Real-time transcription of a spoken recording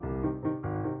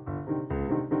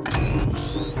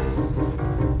Science.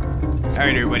 All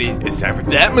right, everybody, it's time for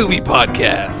That Movie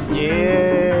Podcast.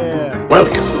 Yeah.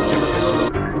 Welcome.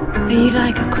 Are you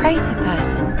like a crazy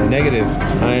person? Negative.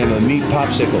 I am a meat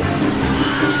popsicle.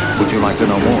 Would you like to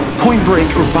know more? Point Break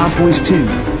or Bad Boys 2?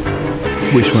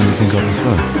 Which one do you think I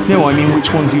prefer? No, I mean,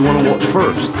 which one do you want to watch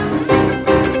first?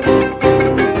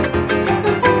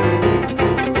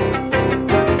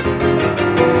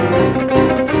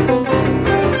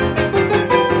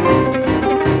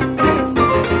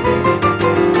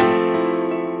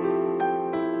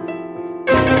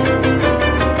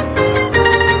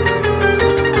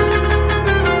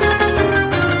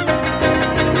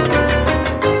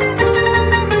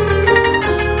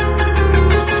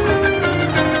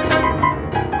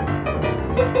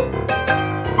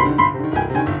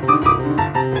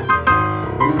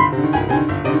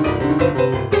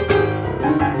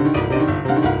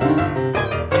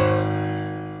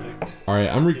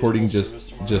 I'm recording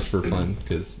just for fun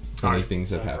because funny things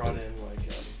have happened.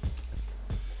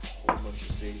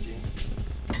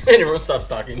 And everyone stops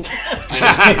talking.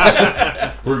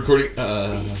 We're recording.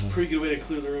 Pretty good way to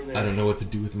clear the room there. I don't know what to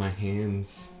do with my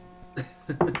hands.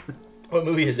 What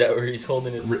movie is that where he's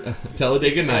holding his...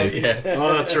 Talladega Nights. Yeah.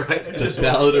 Oh, that's right. The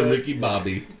Ballad of Ricky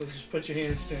Bobby. Just put your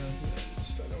hands down. I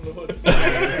don't know what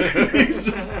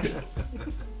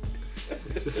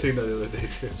Just seen that the other day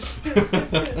too.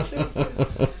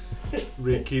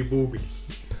 Ricky Bobby.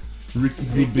 Ricky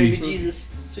Bobby. Bobby. Baby Jesus.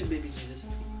 Sweet baby Jesus.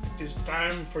 It's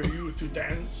time for you to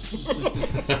dance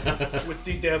with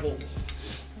the devil.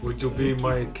 Would you be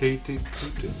my Katie?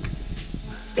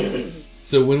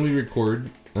 So when we record,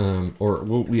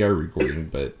 we are recording,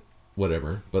 but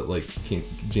whatever. But like,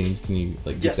 James, can you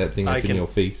get Yes, that thing up in your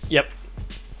face? Yep.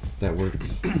 That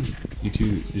works. You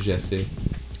too, Jesse.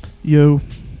 Yo.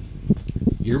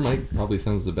 Your mic probably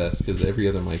sounds the best because every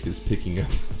other mic is picking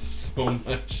up so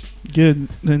much. Good.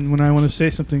 Then when I want to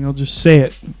say something, I'll just say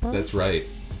it. That's right.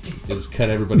 You just cut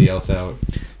everybody else out.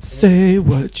 Say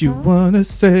what you want to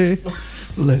say.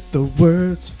 Let the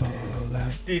words fall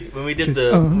out. Dude, when we did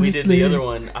the other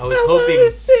one, I was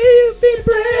hoping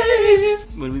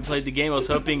when we played the game, I was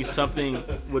hoping something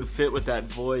would fit with that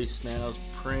voice, man. I was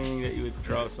praying that you would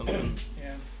draw something.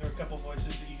 Yeah, there were a couple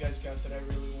voices that you guys got that I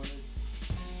really wanted.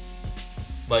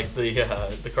 Like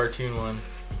the cartoon one.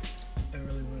 I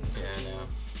really wanted. Yeah, I know.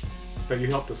 But you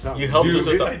helped us out. You helped us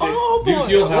with the boy. Duke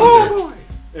Hillhouser.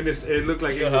 And it looked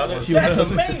like it was That's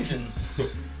amazing.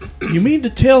 You mean to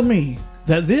tell me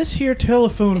that this here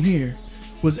telephone here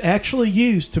was actually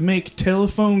used to make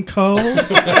telephone calls?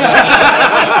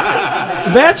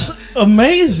 That's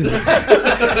amazing.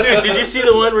 Dude, did you see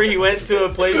the one where he went to a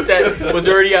place that was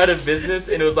already out of business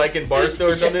and it was like in Barstow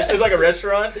or something? It was like a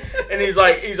restaurant, and he's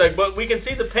like, but we can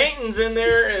see the paintings in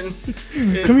there, and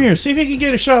Come here, see if you can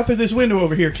get a shot through this window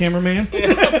over here, cameraman.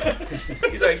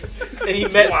 he's like, and he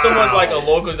met someone like a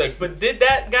local. He's like, but did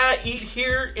that guy eat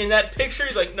here in that picture?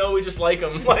 He's like, no, we just like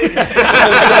him. Like,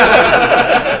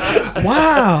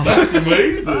 Wow. That's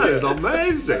amazing. That is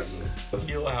amazing.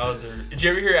 Hillhouser. Did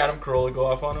you ever hear Adam Carolla go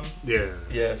off on him? Yeah.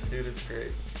 Yes, dude, it's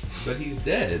great. But he's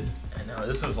dead. I know,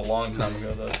 this was a long time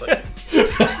ago though. It's like,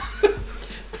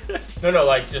 no,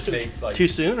 like just make like Too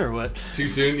soon or what? Too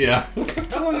soon, yeah.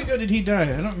 How long ago did he die?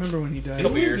 I don't remember when he died.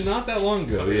 Couple It years. was not that long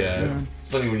ago, yeah. Yeah. It's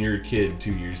funny when you're a kid,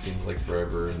 2 years seems like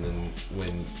forever, and then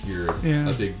when you're Yeah.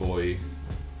 a big boy,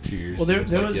 2 years Well,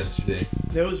 seems there like was- yesterday.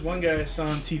 There was one guy I saw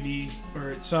on TV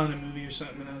or saw in a movie or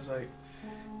something, and I was like,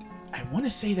 I want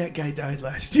to say that guy died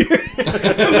last year. I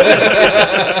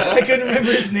couldn't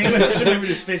remember his name. I just remembered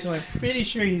his face. I'm like, pretty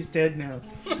sure he's dead now.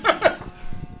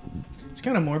 It's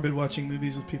kind of morbid watching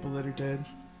movies with people that are dead.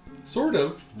 Sort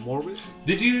of. Morbid?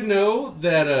 Did you know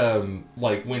that,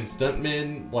 like, when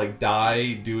stuntmen, like,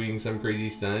 die doing some crazy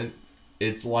stunt,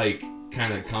 it's, like,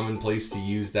 kind of commonplace to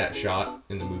use that shot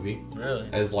in the movie? really.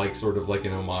 As, like, sort of like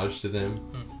an homage to them.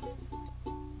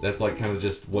 That's, like, kind of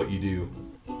just what you do.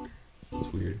 It's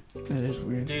weird. That is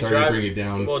weird. Dude, Sorry to bring it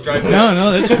down. Well, drive.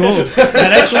 No, that's cool.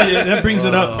 That brings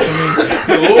it up for me.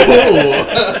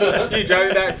 Oh! Dude,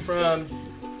 driving back from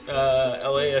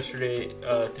LA yesterday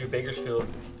through Bakersfield,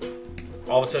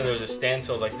 all of a sudden there was a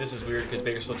standstill. I was like, this is weird because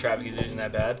Bakersfield traffic isn't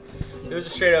that bad. There was a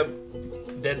straight up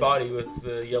dead body with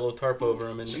the yellow tarp over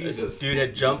him, and Jesus. dude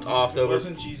had jumped off the It over.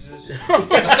 wasn't Jesus. It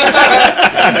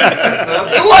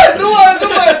was!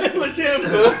 It was him.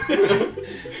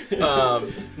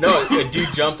 No, a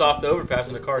dude jumped off the overpass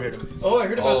and the car hit him. Oh, I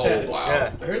heard about that. Wow.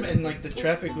 Yeah. I heard, and like the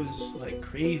traffic was like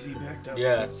crazy backed up.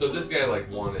 Yeah. So this guy, like,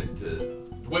 wanted to...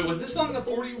 Wait, was this on the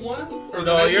 41? Or the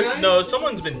No, 99? no,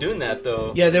 someone's been doing that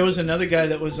though. Yeah, there was another guy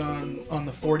that was on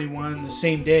the 41 the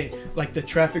same day. Like the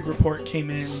traffic report came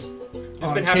in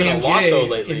It's been happening a lot, though,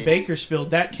 lately. in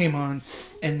Bakersfield. That came on,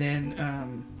 and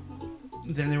then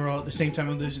they were all at the same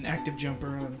time. There's an active jumper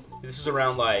on. This is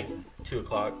around like 2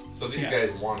 o'clock. So these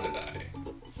guys want to die.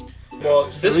 Well,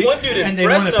 this one dude in and they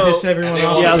Fresno, want to piss everyone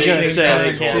off. Yeah, I was at the gonna same say, time,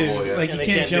 they can't- too. yeah. Like And you they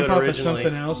can't can't do jump it off of originally.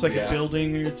 something else, like Yeah. a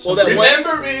building or Well, something. that one,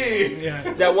 Remember me!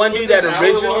 Yeah. that one dude With that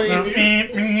this originally, hour-long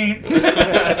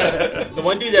the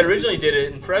one dude that originally did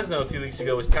it in Fresno a few weeks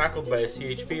ago was tackled by a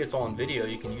CHP. It's all on video.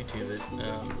 You can YouTube it.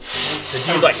 The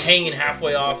dude's like hanging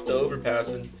halfway off the overpass,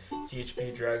 and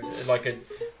CHP drags it. Like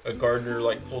a gardener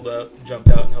like pulled up, jumped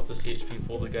out, and helped the CHP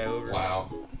pull the guy over.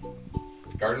 Wow.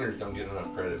 Gardeners don't get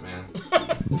enough credit, man.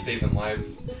 Saving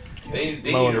lives. They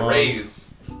need Mowing a lawns.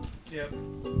 raise. Yep.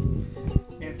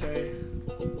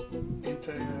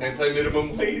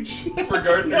 Anti-minimum wage for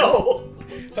gardeners. No.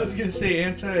 I was gonna say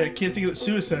I can't think of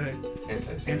suicide.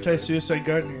 Anti-suicide. Anti-suicide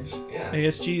gardeners. Yeah.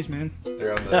 ASGs, man.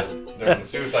 They're on the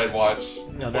suicide watch.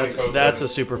 No, that's 24/7. a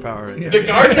superpower. Right there. The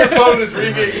gardener phone is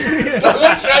ringing.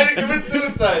 Someone's trying to commit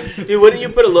suicide. Dude, wouldn't you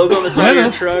put a logo on the side of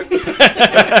your truck?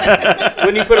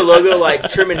 Wouldn't you put a logo like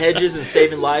trimming hedges and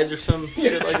saving lives or some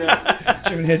shit like that?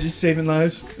 Trimming hedges, saving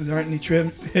lives. There aren't any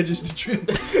hedges to trim.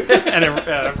 And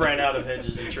I've ran out of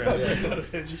hedges to trim.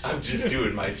 I'm just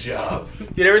doing my job.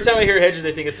 Dude, every time I hear hedges,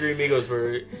 I think of Three Amigos,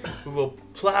 where we will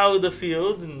plow the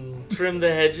field and trim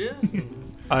the hedges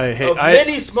of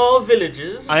many small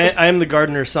villages. I am the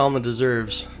gardener Salma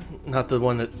deserves, not the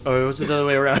one that. Oh, was it the other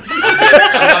way around?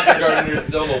 I'm not the gardener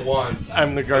Selma wants.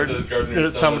 I'm the gardener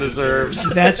that Salma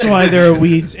deserves. That's why there are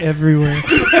weeds everywhere.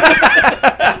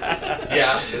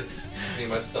 Yeah, that's pretty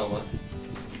much Selma.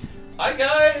 Hi,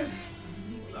 guys.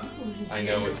 I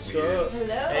know it's weird.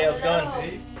 Hey, how's it going?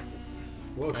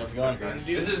 How's it going?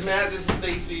 This is Matt. This is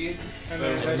Stacy.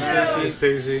 Hey,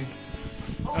 Stacy.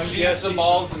 I'm She's Jesse. the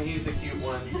balls and he's the cute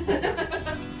one.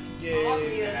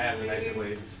 Yay. I have the nicer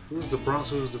legs. Who's the bronze?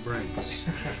 Who's the brains?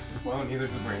 Well,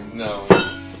 neither's the brains. No,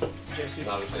 Jesse.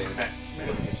 not a thing.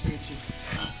 Nice to meet you.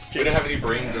 We don't have any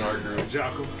brains in our group.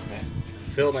 Jocko.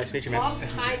 Phil, nice to meet you, man. Bob's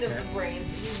kind of the brains,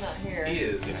 but he's not here. He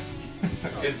is.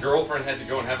 His girlfriend had to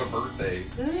go and have a birthday.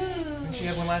 Didn't she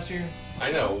have one last year?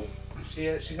 I know.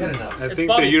 She's had enough. I It's think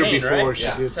Bobby the year Payne, before right? she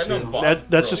Yeah. did I've known too. Bob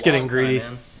That's for just a getting long greedy. time,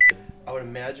 man. I would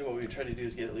imagine what we would try to do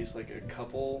is get at least like a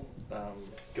couple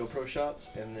GoPro shots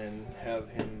and then have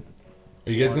him.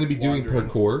 Are you guys going to be doing wandering.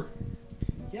 parkour?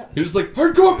 Yes. He was like,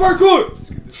 hardcore parkour!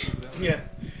 Yeah.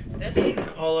 This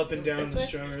All up and down This the way?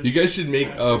 stars. You guys should make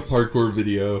a parkour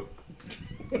video.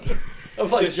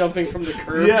 Of like jumping from the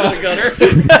curb Yeah. to the gutter.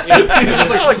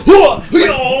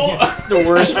 The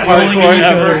worst rolling in the parkour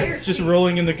ever. gutter. Just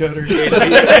rolling in the gutter.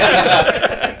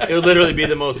 It would literally be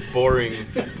the most boring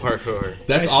parkour.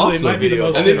 That's Actually, it might awesome. be the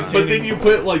most And then, entertaining. but then you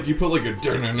put like a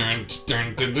dun dun dun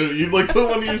dun dun dun. You like put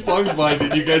one of your songs behind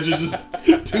it. You guys are just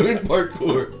doing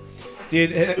parkour.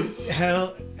 Dude,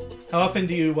 how often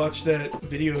do you watch that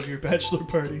video of your bachelor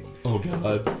party? Oh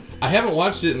god, I haven't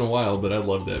watched it in a while, but I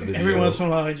love that video. Every once in a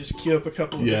while, I just queue up a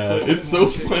couple of the Yeah, clips it's and so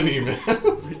watch it. funny, man.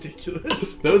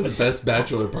 Ridiculous. That was the best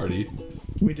bachelor party.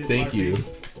 We did Thank you.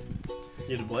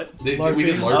 You did what? We did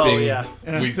LARPing. LARPing. Oh, yeah.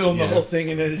 And I We- filmed the yeah. whole thing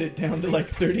and edited it down to like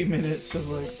 30 minutes of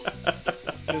like.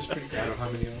 It was pretty Out great. of how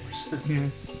many hours? Yeah.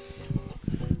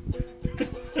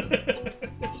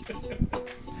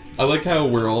 I like how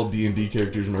we're all D&D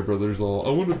characters. My brother's all,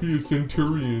 I want to be a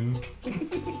centurion.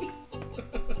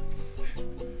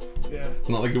 Yeah.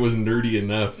 Not like it was nerdy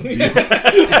enough.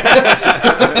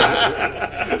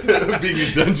 Being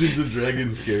a Dungeons and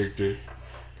Dragons character.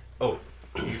 Oh,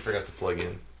 you forgot to plug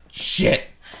in. Shit!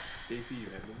 Stacy, you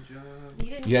had one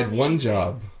job. You had one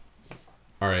job.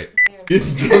 Alright.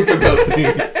 Getting drunk about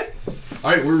things.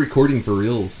 Alright, we're recording for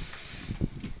reals.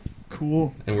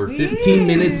 Cool. And we're 15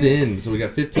 minutes in, so we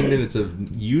got 15 minutes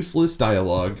of useless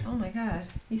dialogue. Oh my god.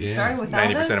 You Yeah, started with all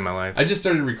this? 90% of my life. I just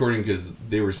started recording because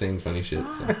they were saying funny shit.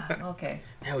 So. Okay.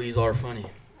 Now these are funny.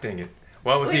 Dang it.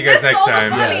 Well, we'll We see you guys missed next all the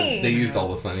time. fun. Yeah, Funny. they used all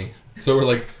the funny. So we're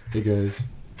like, hey guys.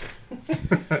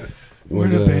 We're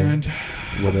in a band.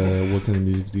 What kind of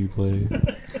music do you play?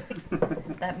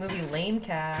 That movie Lame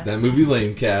Cast. That movie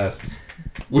Lame Cast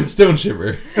with Stone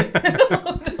Shiver.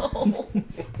 Oh no.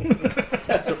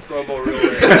 That's a promo reel.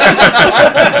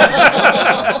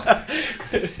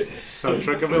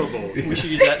 Soundtrack available. We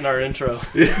should use that in our intro.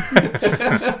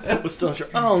 We're still sure.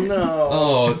 Oh no.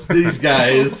 Oh, it's these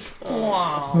guys.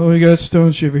 Wow. Well, we got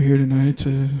Stone Shiver here tonight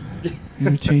to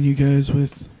entertain you guys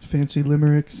with fancy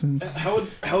limericks and. How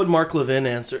would Mark Levin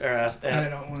answer or ask? I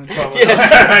don't want to.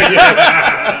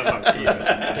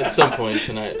 At some point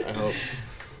tonight, I hope.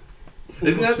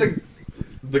 Isn't that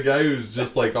the guy who's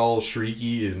just like all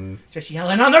shrieky and Just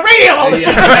yelling on the radio all the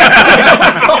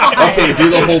time. okay, Do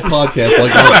the whole podcast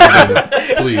like Mark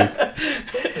Levin, please.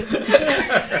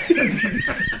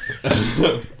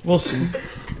 We'll see.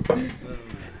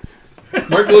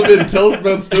 Mark Levin, tell us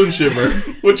about Stone Shiver.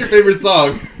 What's your favorite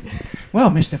song?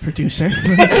 Well, Mr. Producer.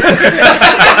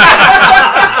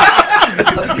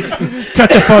 Cut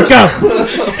the fuck out.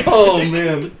 Oh,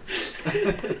 man.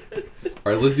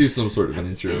 All right, let's do some sort of an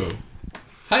intro.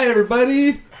 Hi,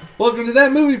 everybody. Welcome to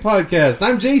That Movie Podcast.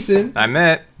 I'm Jason. I'm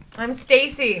Matt. I'm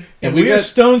Stacy. And we're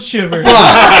Stone Shiver. Get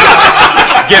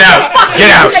out. Get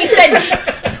out. Jason.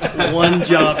 One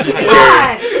job to do.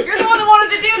 God, you're the one that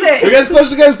wanted to do this. We got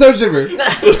special guest Stone Shiver.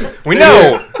 We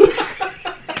know.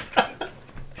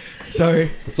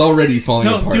 Sorry. It's already falling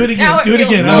No, apart. do it again. Now it Do it feels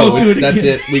again. good. I No, won't do it that's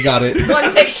again. it. We got it. One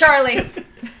take, Charlie.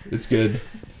 It's good.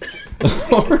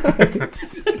 All right.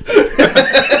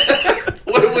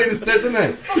 What a way to start the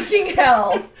night. Fucking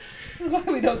hell. This is why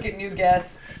we don't get new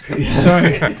guests.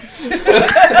 Sorry.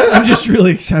 I'm just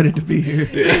really excited to be here.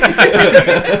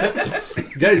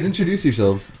 Guys, introduce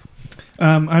yourselves.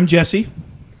 I'm Jesse.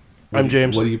 I'm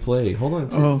James. What do you play? Hold on.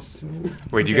 Oh.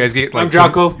 Wait, do you guys get like... I'm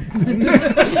Jocko.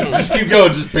 Just keep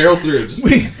going. Just barrel through. Just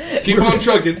keep on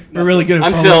trucking. We're really good at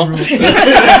I'm following Phil. rules.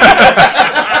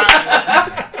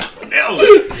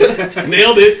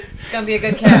 Nailed it. It's gonna be a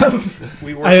good cast.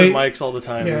 We work with mics all the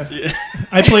time. Yeah. It's-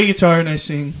 I play guitar and I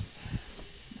sing.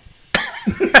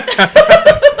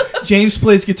 James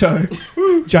plays guitar.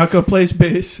 Jocko plays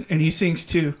bass, and he sings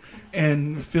too.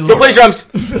 And Phil plays drums.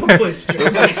 Phil plays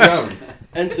drums.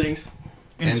 And sings.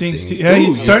 And sings too. Yeah,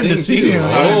 he's starting to sing.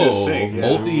 Oh,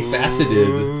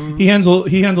 multifaceted. He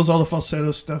handles all the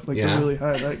falsetto stuff like the really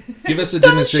high. Like, give us a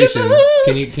demonstration.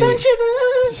 Can you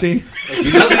see?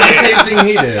 He does the same thing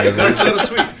he did. That's a little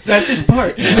sweet. That's his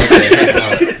part.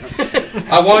 Okay.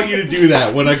 I want you to do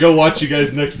that when I go watch you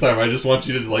guys next time. I just want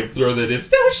you to like throw that in.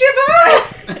 Stone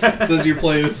Shiver! Says you're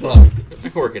playing a song. I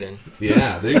can work it in.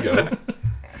 Yeah, there you go.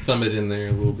 Thumb it in there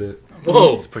a little bit.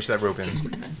 Whoa! Let's push that rope in.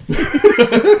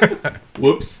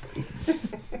 Whoops.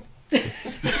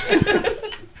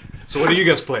 So what do you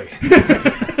guys play?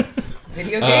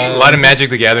 Video games. A lot of Magic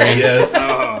the Gathering. Yes.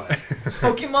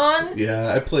 Pokemon.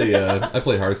 Yeah, I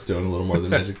play Hearthstone a little more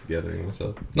than Magic the Gathering.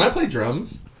 So, no, I play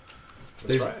drums.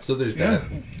 right. So there's that.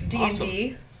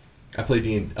 D&D. I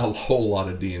play a whole lot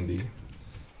of D&D.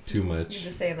 Too You were much.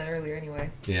 just saying that earlier anyway.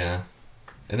 Yeah.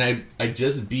 And I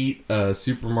just beat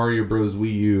Super Mario Bros.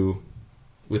 Wii U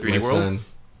with 3D my World? son.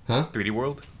 Huh? 3D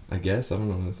World? I guess. I don't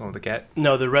know. Oh, the cat?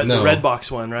 No, the red box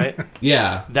one, right?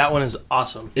 Yeah. That one is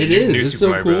awesome. It is. New It's Super so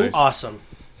Mario cool. Brothers. Awesome.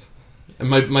 And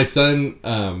my son,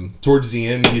 towards the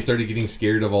end, he started getting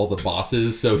scared of all the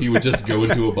bosses, so he would just go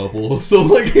into a bubble. So,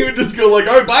 like, he would just go like,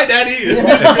 all right, bye, Daddy! And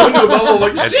he'd just go into a bubble,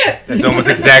 like, shit! That's almost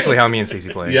exactly how me and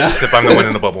Stacey play. Yeah. Except I'm the one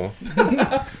in the bubble.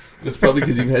 That's probably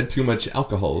because you've had too much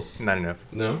alcohols. Not enough.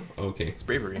 No? Okay. It's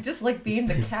bravery. I just like being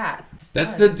the cat. It's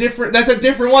That's fun. That's a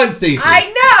different one, Stacey.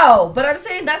 I know, but I'm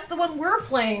saying that's the one we're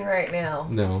playing right now.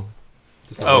 No.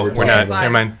 That's not Oh, what we're talking not. about.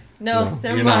 Never mind. No,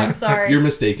 never you're mind. not. Sorry. You're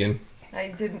mistaken. I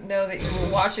didn't know that you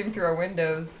were watching through our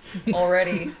windows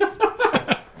already.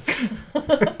 I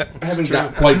haven't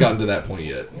quite gotten to that point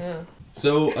yet. Yeah.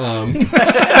 So,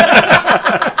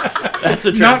 That's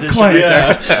a Not transition. quite.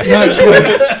 yeah. Not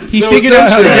quite. He So figured out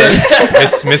how to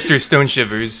Stone get. Mr. Stone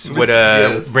Shivers, what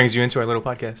Yes. brings you into our little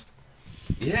podcast?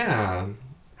 Yeah.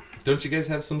 Don't you guys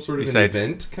have some sort of Besides- an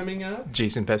event coming up?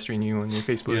 Jason pestering you on your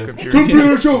Facebook, Yeah. I'm sure. Come be on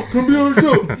our show! Come be on our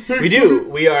show! We do.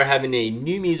 We are having a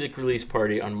new music release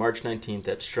party on March 19th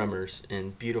at Strummers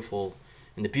in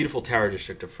the beautiful Tower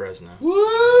District of Fresno.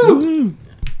 Woo!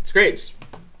 It's great. It's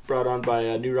brought on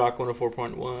by New Rock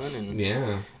 104.1 and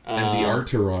Yeah. And the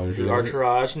Entourage. the right?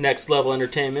 Entourage, Next Level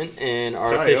Entertainment, and our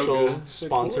Tioga official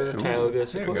sponsor, Sequoia. Tioga There you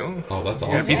Sequoia. go. Oh, that's Yeah,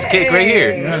 awesome. piece of cake right here.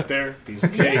 Yeah. Right there. Piece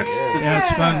of cake. Yeah,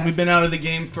 it's fun. We've been out of the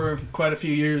game for quite a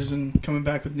few years, and coming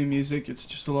back with new music, it's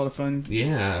just a lot of fun.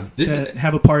 Yeah. To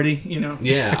have a party, you know.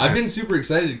 Yeah, I've been super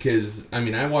excited because, I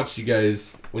mean, I watched you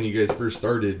guys when you guys first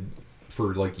started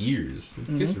for like years.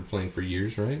 You guys were playing for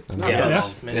years, right? I mean, Yeah.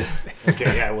 Man.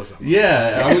 Okay, yeah, it was.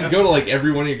 Yeah, I would go to like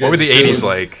every one of you guys. What were the shows. 80s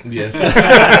like? Yes.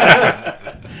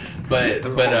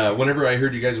 but whenever I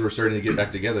heard you guys were starting to get back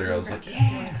together, I was like,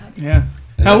 yeah. Yeah.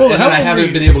 And How old? then How I old haven't were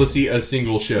you? been able to see a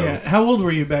single show. Yeah. How old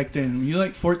were you back then? Were you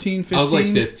like 14, 15? I was like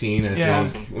 15, I Yeah.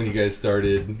 think, when you guys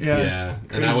started. Yeah.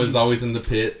 And I was always in the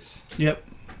pits. Yep.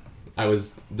 I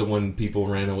was the one people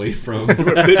ran away from. Pit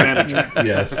manager.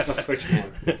 Yes. That's what you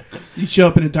want. You show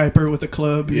up in a diaper with a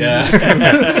club. you Yeah.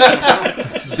 know.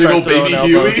 Big old baby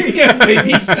throwing Huey. Yeah,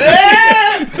 baby.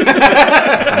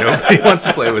 Nobody wants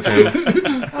to play with him.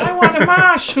 I want a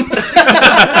mosh.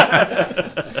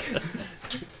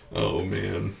 Oh,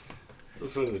 man.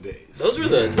 Those were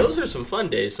the days. Those are some fun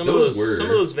days. Some of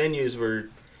those venues were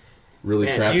really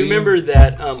crappy. Do you remember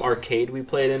that arcade we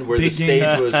played in where the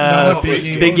stage was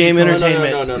Big Game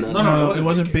Entertainment? No, it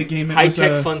wasn't Big Game. It High was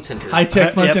Tech Fun Center. High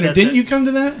Tech Fun Center. Didn't you come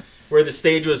to that? Where the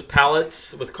stage was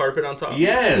pallets with carpet on top.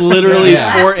 Yes, literally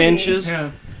 4 inches.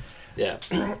 Yeah.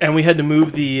 And we had to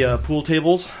move the pool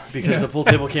tables because the pool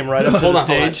table came right up to the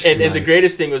stage. And the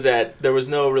greatest thing was that there was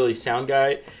no really sound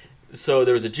guy. So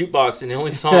there was a jukebox, and the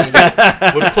only song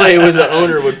that would play was the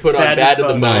owner would put on Bad to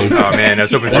the Bone. Oh, man, I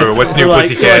was hoping for What's New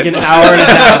Pussycat. For like an hour and a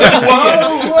half.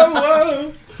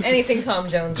 Whoa. Anything Tom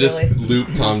Jones, just really. loop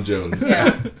Tom Jones.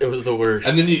 Yeah. It was the worst.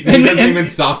 And then he doesn't even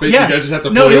stop it. Yeah. You guys just have to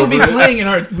play No, it would over be playing in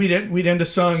our... We'd end a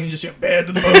song and just get Bad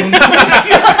to the Bone.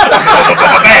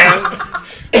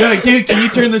 You're like, dude, can you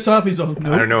turn this off? He's all, nope.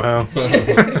 I don't know how.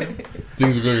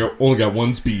 Things are only got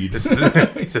one speed. It's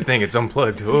the thing. It's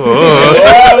unplugged. Spooky.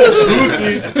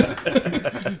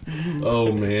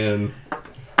 Oh man.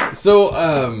 So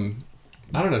I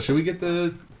don't know. Should we get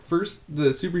the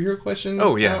superhero question?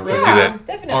 Oh yeah, out let's right do now? that.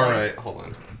 Definitely. All right, hold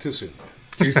on. Too soon.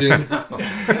 Too soon. No,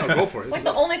 go for it. It's like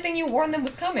the only thing you warned them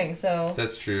was coming, so.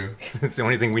 That's true. It's the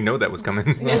only thing we know that was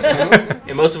coming.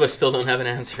 And most of us still don't have an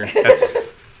answer.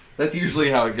 That's usually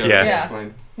how it goes. Yeah. Yeah. That's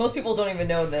fine. Most people don't even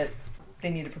know that they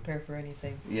need to prepare for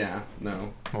anything. Yeah.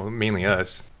 No. Well, mainly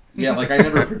us. Yeah, like I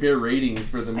never prepare ratings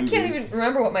for the movies. I can't even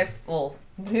remember what my the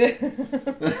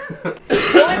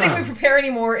only thing we prepare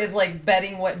anymore is like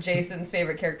betting what Jason's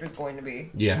favorite character is going to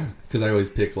be. Yeah, because I always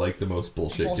pick like the most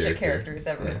bullshit characters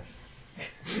ever.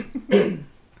 Yeah.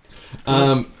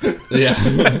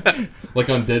 Yeah. Like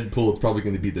on Deadpool, it's probably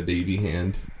going to be the baby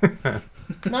hand.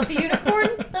 Not the unicorn?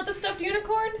 Not the stuffed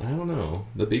unicorn? I don't know.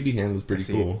 The baby hand was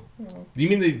pretty cool. Oh. Do you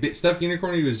mean the stuffed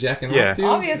unicorn he was jacking off to?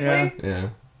 Obviously. Yeah.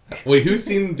 Wait, who's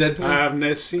seen Deadpool? I've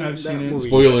never seen I've seen it. movie.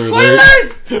 Spoiler alert.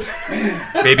 Spoilers!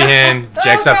 Baby hand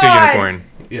jacks up to a unicorn.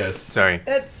 Yes. Sorry.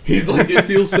 He's like, it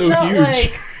feels so Not huge.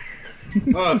 like-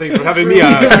 Oh, thanks for having me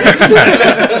on.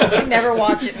 I never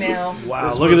watch it now. Wow,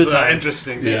 This look at was, the time.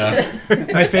 Interesting. Yeah.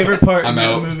 My favorite part I'm of the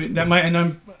out. movie... That might... And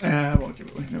I'm... I won't give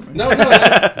it away. Never mind.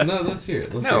 No, let's hear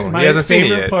it. Let's hear it. My he hasn't seen it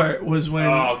favorite yet. part was when...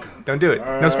 Don't do it.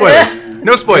 No spoilers.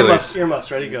 No spoilers. Earmuffs,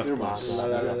 ready to go.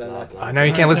 Now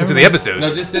you can't listen to the episode.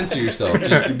 No, just censor yourself.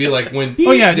 Just be like when.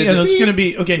 Oh yeah, it's gonna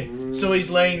be okay. So he's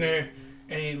laying there,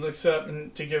 and he looks up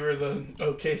and to give her the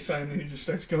okay sign, and he just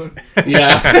starts going.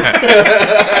 Yeah.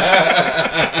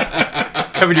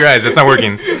 Covered your eyes. That's not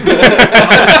working.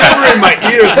 Covering my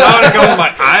ears, now I'm covering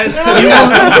my eyes. You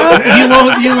I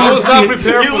won't was see not it.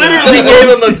 prepared You for literally that. gave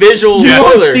him a visual You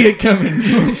won't spoiler. see it coming.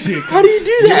 You won't see it. How do you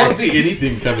do You that? won't see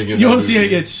anything coming in. You that won't see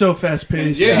movie. it. It's so fast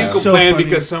paced. Yeah, you It's so complain funny.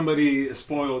 because somebody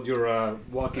spoiled your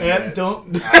Walking Yeah, Dead.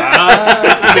 don't. It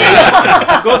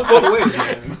goes both ways,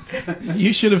 man.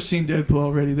 You should have seen Deadpool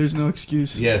already. There's no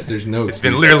excuse. Yes, there's no. It's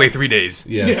been literally 3 days.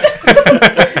 Yes.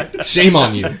 Shame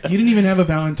on you. You didn't even have a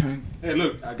Valentine. Hey,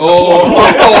 look. You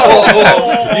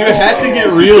had to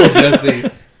get real, Jesse.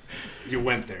 You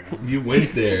went there. Huh? You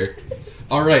went there.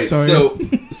 All right. Sorry.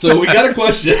 So we got a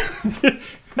question.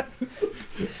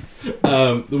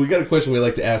 We got a question we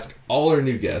like to ask all our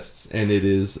new guests, and it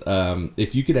is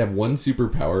if you could have one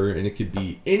superpower, and it could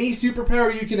be any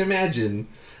superpower you can imagine,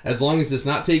 as long as it's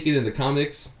not taken in the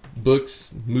comics,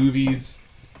 books, movies,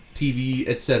 TV,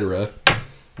 etc.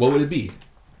 What would it be?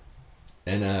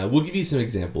 And we'll give you some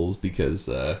examples because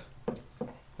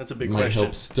That's a big might question.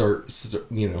 help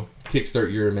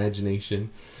kickstart your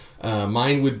imagination.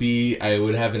 Mine would be I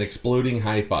would have an exploding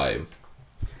high five.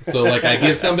 So like I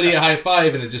give somebody a high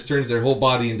five and it just turns their whole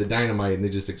body into dynamite and they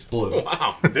just explode.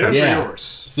 Wow. There's yours.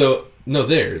 So no,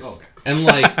 theirs. Okay. And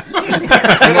like I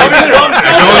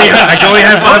can only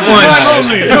have five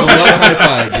once. Just one high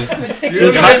five. Just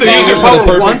You high have to use your five power for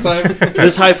the perfect once. time.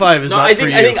 This high five is No, not I for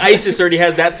think you. I think ISIS already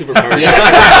has that superpower.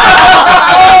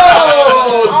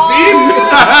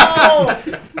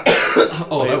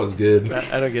 Oh, that was good.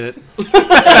 I don't get it.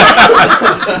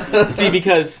 See,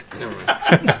 because never mind.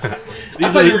 I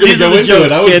thought you were going to these are go the into jokes,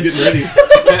 it. I was kids. getting ready.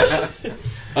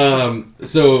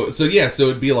 So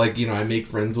it'd be like, I make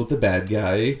friends with the bad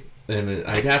guy, and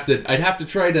I'd have to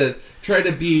try to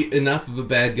be enough of a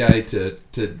bad guy to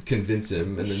convince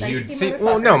him, and then you'd See,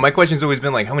 well, no, my question's always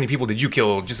been like, how many people did you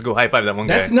kill just to go high five that one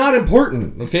guy? That's not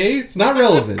important, okay? It's not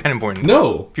relevant. Kind of important.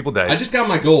 No, People died. I just got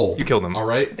my goal. You killed them. All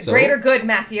right. The greater good,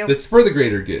 Matthew. It's for the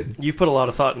greater good. You've put a lot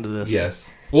of thought into this.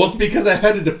 Yes. Well, it's because I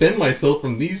had to defend myself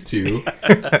from these two.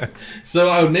 So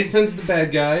I would make friends with the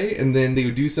bad guy, and then they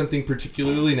would do something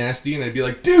particularly nasty, and I'd be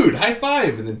like, dude, high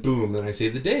five! And then boom, then I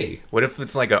save the day. What if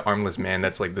it's like an armless man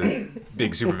that's like the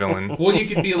big supervillain? Well, you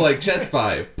could be like chest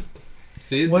five.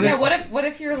 See? What Yeah, what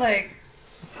if you're like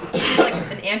like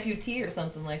an amputee or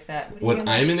something like that. What,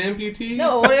 I'm an amputee?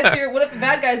 No, what if the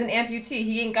bad guy's an amputee?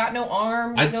 He ain't got no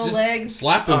arms, I'd no just legs.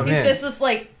 slap him. He's just this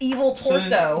like evil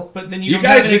torso. But then you don't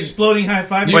have an exploding high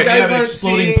five. You guys have an aren't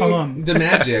exploding seeing palm. the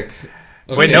magic.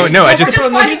 Wait, no, I just We're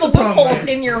just finding the loopholes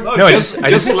in your. No, I just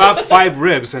slap 5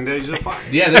 ribs and then you're just fine.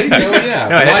 Yeah, there you go. Yeah,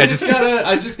 No, I just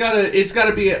gotta. It's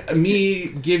gotta be me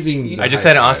giving. I just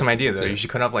had an awesome idea though. You should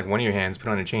cut off like one of your hands, put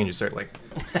on a chain, just start like.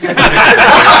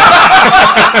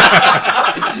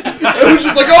 It was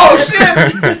just like, oh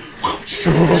shit!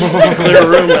 Clear a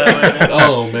room that way.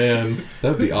 Oh man,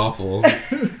 that'd be awful.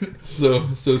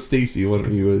 So Stacy, why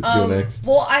don't you go next?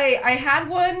 Well, I had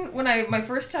one when my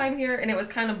first time here, and it was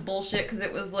kind of bullshit because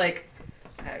it was like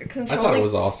controlling. I thought it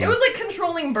was awesome. It was like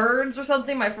controlling birds or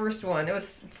something. My first one, it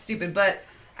was stupid. But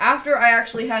after I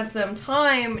actually had some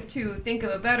time to think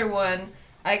of a better one,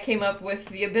 I came up with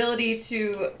the ability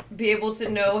to be able to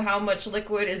know how much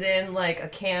liquid is in like a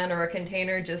can or a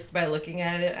container just by looking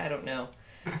at it. I don't know.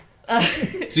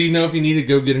 So you know if you need to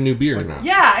go get a new beer or not.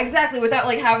 Yeah, exactly. Without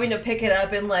like having to pick it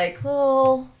up and like,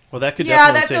 oh. Well, that could yeah,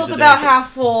 definitely that save feels the about day.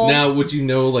 half full. Now, would you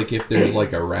know like if there's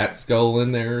like a rat skull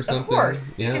in there or something? Of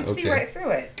course, Yeah, you can see right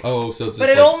through it. Oh, so it's but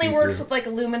just it like only see-through. works with like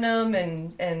aluminum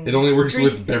and It only works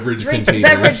with beverage containers.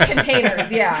 Beverage containers,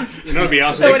 yeah. You know, it'd be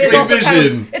awesome. So it is also kind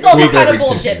of, it's also kind of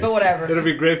bullshit, but whatever. It'd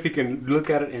be great if you can look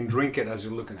at it and drink it as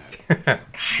you're looking at it.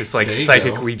 Just like There you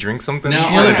psychically drink something. You know,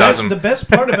 Oh, that's awesome. the best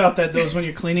part about that though is when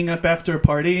you're cleaning up after a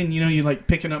party and you know you like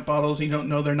picking up bottles and you don't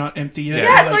know they're not empty yet.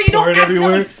 Yeah, you, so like, you don't pour it accidentally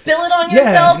everywhere. spill it on Yeah,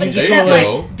 yourself you and just get that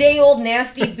go. like day old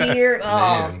nasty beer.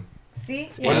 Oh, see,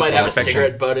 One might have a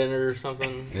cigarette butt in it or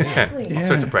something. Exactly. All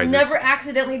sorts of prizes. Never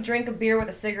accidentally drink a beer with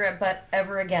a cigarette butt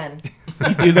ever again.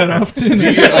 You do that often.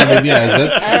 Do you? I mean, yeah,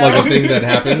 that's like a thing that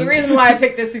happens. The reason why I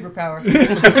picked this superpower.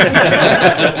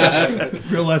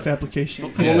 Real life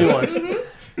application. Only once.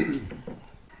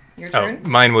 Your Oh, turn.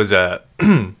 mine was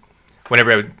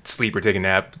whenever I would sleep or take a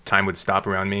nap, time would stop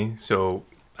around me, so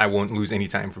I won't lose any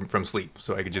time from sleep.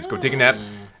 So I could just go take a nap.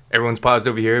 Everyone's paused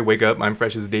over here. Wake up. I'm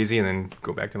fresh as a daisy, and then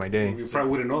go back to my day. You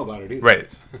probably wouldn't know about it either. Right.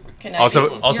 Can I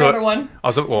Also, take your other one?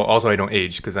 also, I don't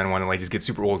age because I don't want to like just get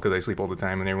super old because I sleep all the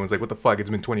time, and everyone's like, "What the fuck? It's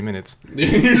been 20 minutes."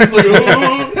 You're just like,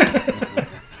 oh.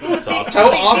 That's awesome. How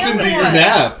often do you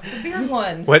nap? The beer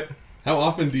one. What? How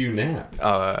often do you nap?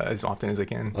 As often as I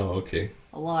can. Oh, okay.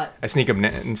 A lot. I sneak in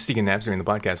naps during the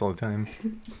podcast all the time.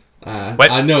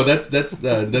 What? I know that's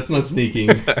not sneaking.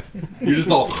 You're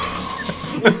just all.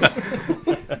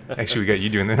 Actually, we got you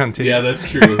doing that on tape. Yeah, that's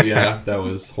true. Yeah, that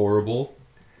was horrible,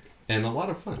 and a lot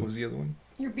of fun. What was the other one?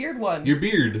 Your beard one. Your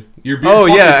beard. Your beard. Oh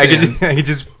yeah, pocket sand. I could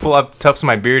just pull up tufts of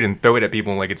my beard and throw it at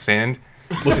people like it's sand.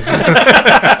 That's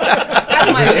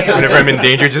my favorite. Whenever I'm in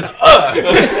danger, just but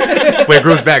it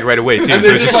grows back right away too, And so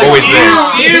they're it's just just like, always "Ew,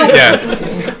 there. ew." Yeah,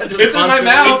 It's in my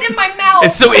mouth. It's in my mouth.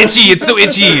 it's so itchy. It's so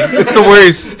itchy. It's the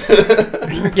worst.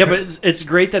 Yeah, but it's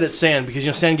great that it's sand because you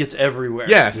know sand gets everywhere.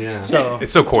 Yeah, Yeah. So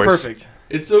it's so coarse. perfect.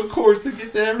 It's so coarse it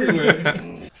gets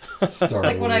everywhere. Star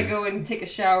Like when I Wars. go and take a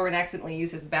shower and accidentally use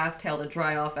his bath towel to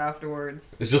dry off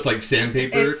afterwards. It's just like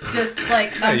sandpaper. It's just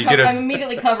like Yeah, you get a- I'm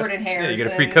immediately covered in hairs. you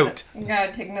get a free and coat. I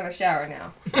gotta take another shower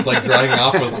now. It's like drying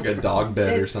off with like a dog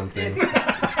bed or It's- something. It's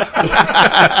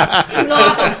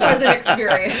not a pleasant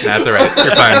experience. That's all right.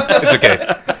 You're fine. It's okay.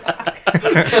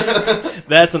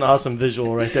 That's an awesome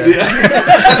visual right there.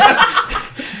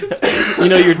 You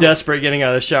know you're desperate getting out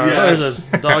of the shower. Yeah. Oh, there's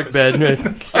a dog bed. I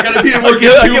gotta be at work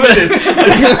in 2 minutes.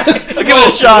 I'll give it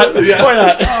a shot. Yeah. Why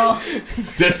not? Oh,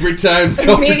 Desperate times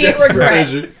call for Immediate desperate regret.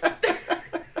 measures.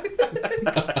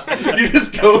 You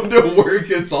just go into work,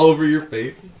 it's all over your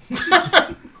face.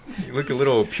 You look a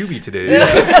little puby today.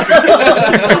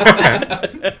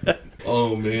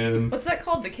 Oh man. what's that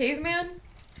called? The caveman?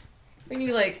 When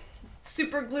you like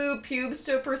super glue pubes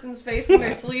to a person's face in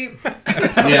their sleep.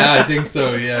 Yeah, I think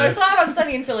so. I Yeah. saw it on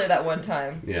Sunny in Philly that one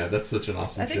time. Yeah, that's such an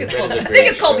awesome I think show. it's called. is a I great think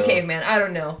it's called the show. caveman. I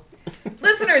don't know.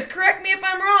 Listeners, correct me if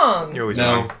I'm wrong. You're always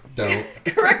No, wrong. don't.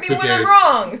 Correct me Who when cares? I'm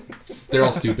wrong. They're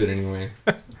all stupid anyway.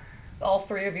 All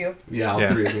three of you. Yeah, all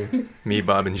Yeah. three of you. Me,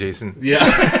 Bob, and Jason. Yeah.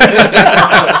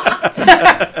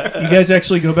 You guys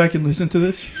actually go back and listen to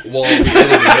this? Well, we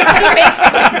edited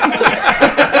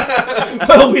it.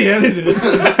 Well, we edited it.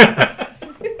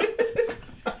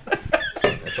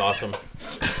 That's awesome.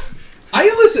 I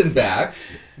listen back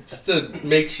just to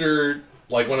make sure.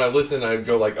 Like when I listen, I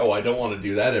go like, "Oh, I don't want to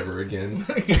do that ever again."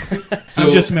 So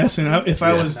I'm just messing up. If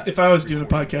I Yeah. was doing a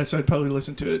podcast, I'd probably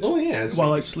listen to it oh yeah, it's-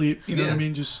 while I sleep. You know what Yeah. I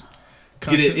mean? Just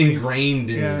get it constantly- ingrained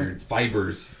in Yeah. your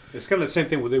fibers. It's kind of the same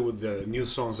thing we did with the new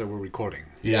songs that we're recording.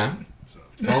 Yeah.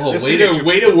 Oh, way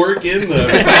to work in the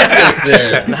project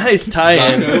there. Nice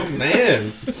tie-in. Jocko,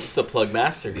 man. It's the plug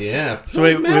master. Yeah. So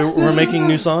wait, we're making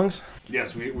new songs?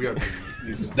 Yes, we are making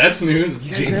new songs. That's news.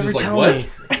 You guys James never is like, tell what?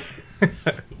 me.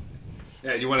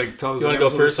 Yeah, you want to tell us? You want to go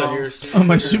first on yours? Oh,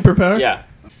 my superpower? Yeah.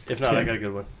 If not, I got a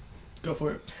good one. Go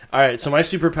for it. All right, so my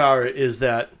superpower is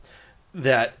that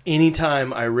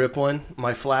anytime I rip one,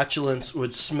 my flatulence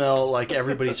would smell like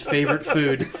everybody's favorite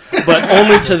food, but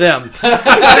only to them.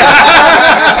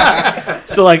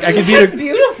 So like I could be That's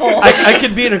beautiful. I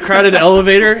could be in a crowded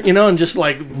elevator, and just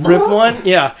like rip one,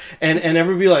 yeah, and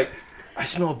everybody be like, I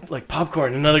smell like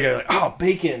popcorn. Another guy like, oh,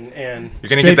 bacon, and you're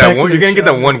gonna get that one. You're gonna get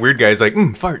that one weird guy's like,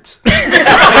 farts.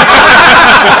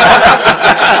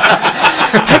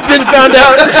 I've been found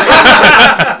out.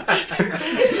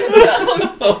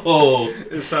 Oh,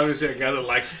 it's obviously a guy that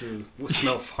likes to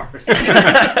smell farts.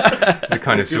 He's a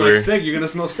connoisseur. If you like steak, you're gonna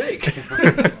smell steak.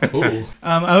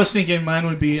 I was thinking mine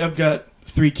would be, I've got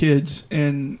 3 kids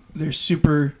and they're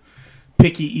super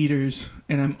picky eaters,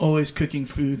 and I'm always cooking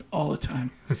food all the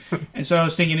time. And so I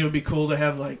was thinking it would be cool to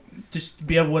have like just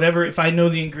be able, whatever, if I know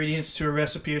the ingredients to a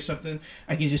recipe or something,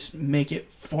 I can just make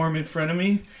it form in front of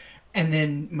me. And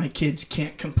then my kids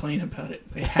can't complain about it.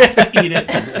 They have to eat it,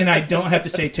 and I don't have to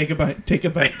say, take a bite, take a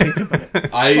bite, take a bite.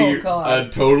 I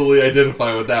totally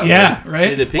identify with that one. Yeah,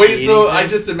 right? Wait, so I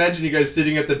just imagine you guys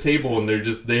sitting at the table, and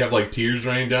they have like tears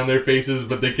running down their faces,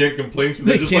 but they can't complain, so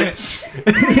they're just like...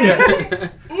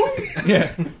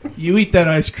 Yeah. You eat that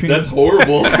ice cream. That's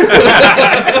horrible.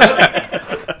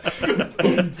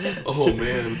 Oh,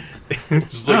 man.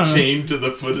 Just like chained to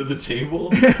the foot of the table.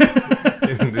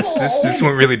 This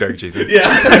went really dark, Jason.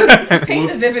 Yeah.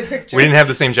 Paints a vivid picture. We didn't have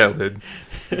the same childhood.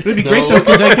 It'd be great though,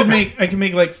 because I could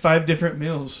make like 5 different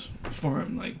meals for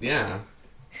him. Like, yeah.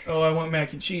 Oh, I want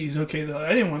mac and cheese. Okay, though I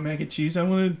didn't want mac and cheese. I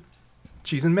wanted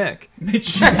cheese and mac. Okay.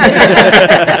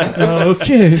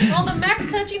 Oh, the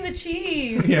mac's touching the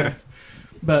cheese. Yeah,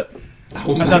 but I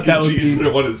thought that would be. But I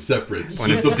want it separate. It's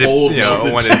Want just to a dip, bowl of you know,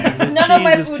 melted want cheese. None of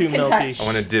my Cheese is foods too can melty. touch. I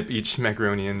want to dip each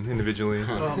macaroni in individually.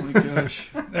 Oh my gosh,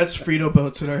 that's Frito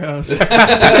boats at our house.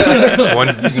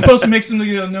 One- You're supposed to mix them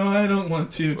together. No, I don't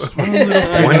want to. Just one little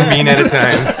Frito. One bean at a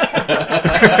time.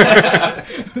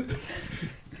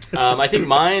 I think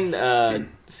mine,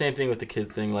 same thing with the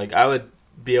kid thing. Like, I would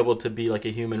be able to be like a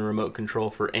human remote control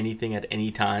for anything at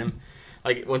any time.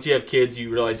 Like, once you have kids,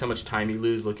 you realize how much time you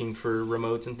lose looking for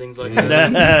remotes and things like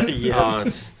that. Yes.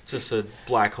 It's just a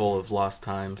black hole of lost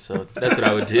time. So that's what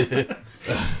I would do.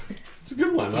 It's a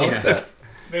good one. I like that.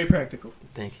 Very practical.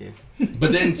 Thank you.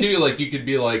 But then too, like you could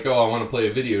be like, "Oh, I want to play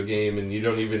a video game," and you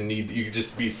don't even need. You could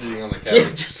just be sitting on the couch, Yeah,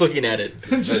 just looking at it.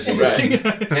 just looking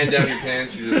at it. Hand down your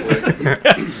pants. You just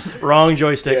like Wrong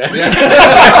joystick. Yeah.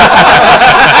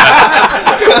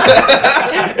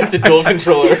 It's a dual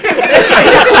controller.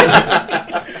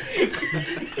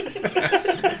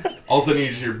 All of a sudden you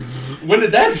just hear, when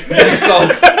did that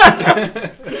solve?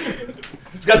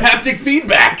 It's got haptic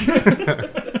feedback.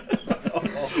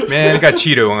 Man, it got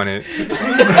Cheeto on it.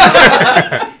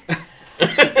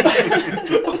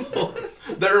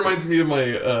 That reminds me of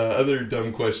my other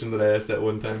dumb question that I asked that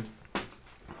one time.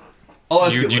 I'll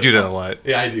ask You it later. do that a lot.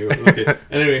 Yeah, I do. Okay.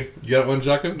 Anyway, you got one,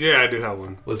 Jocko? Yeah, I do have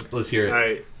one. Let's hear it. All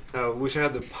right. Wish I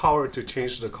had the power to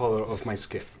change the color of my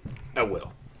skin. I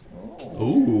will.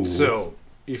 Ooh. So,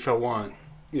 if I want,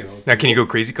 Now, can you go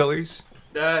crazy colors?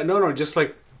 No, just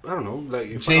like, I don't know. Like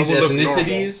if Change I would look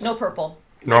ethnicities? No purple.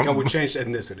 Normal, like I would change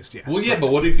ethnicities, yeah. Well, yeah,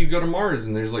 but what if you go to Mars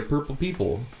and there's like purple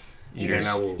people? Then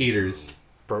I will Eaters.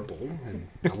 purple. And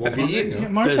I won't See, be you know. Yeah,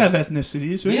 Mars have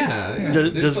ethnicities, right? Yeah.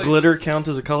 Does like- glitter count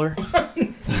as a color?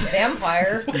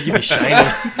 Vampire. You can be shiny.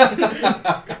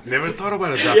 Never thought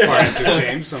about it that far into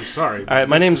James. I'm sorry. All right,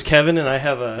 my name's Kevin, and I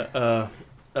have a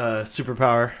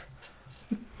superpower.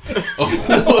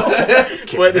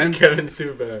 What is Kevin's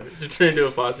superpower? You're turning into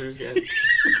a foster again.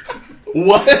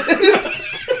 What?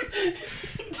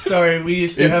 Sorry, we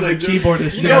used to have a like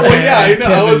keyboardist. Yeah, well, yeah, I know.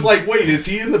 I was like, wait, is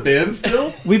he in the band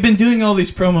still? We've been doing all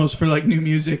these promos for like new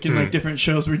music and like different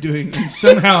shows we're doing, and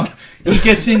somehow he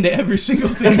gets into every single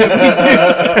thing that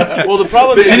we do. Well, the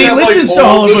problem is, and he listens to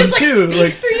all of them He just too.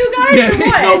 speaks through you guys or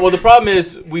what? No, well, the problem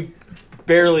is we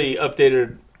barely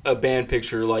updated a band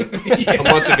picture like a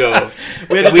month ago.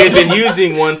 We had been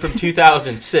using one from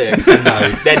 2006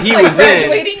 that he Like was in.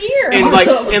 graduating year. And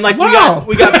Awesome. like Wow.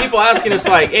 we got people asking us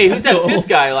like, hey, who's that fifth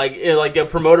guy? Like a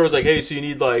promoter was like, hey, so you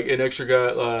need like an extra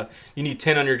guy, you need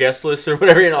 10 on your guest list or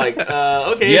whatever. And like,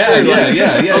 okay, Yeah, sure. Like,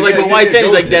 yeah. I was like, but why 10? go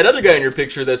He's like, with that it. other guy in your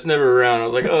picture that's never around. I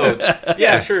was like, oh,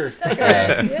 yeah, sure. That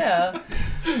guy, yeah.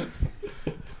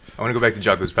 I want to go back to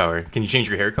Jocko's power. Can you change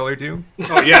your hair color too?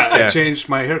 Oh yeah, I changed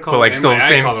my hair color. But like and still my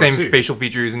eye color, same too. facial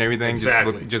features and everything.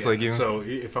 Exactly. Just like you. So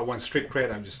if I want straight red,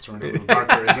 I'm just turning a little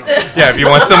darker. Yeah, if you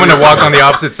want someone to walk on the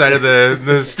opposite side of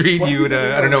the street, you would.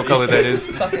 I don't know what color that is.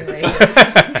 Fucking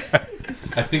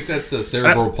racist. I think that's a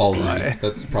cerebral palsy.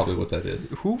 That's probably what that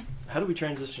is. Who? How do we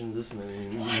transition to this into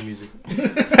music?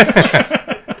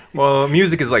 Well,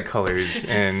 music is like colors,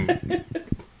 and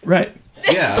Right.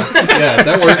 Yeah,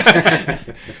 that works.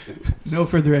 No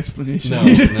further explanation.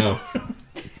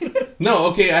 No,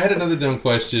 okay, I had another dumb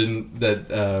question that,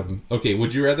 okay,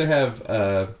 would you rather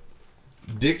have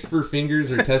dicks for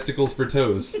fingers or testicles for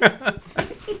toes?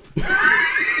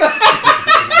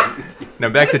 now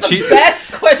back to That's the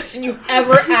best question you've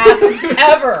ever asked,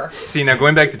 ever. See, now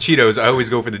going back to Cheetos, I always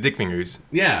go for the dick fingers.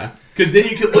 Yeah, because then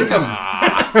you could lick them.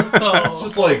 It's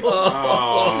just like...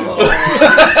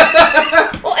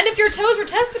 Well, and if your toes were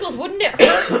testicles, wouldn't it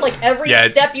hurt like every Yeah,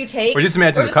 step you take? or just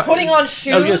imagine just putting on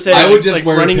shoes. I was gonna say, I would just like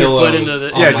wear running your pillows. foot into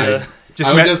the on my-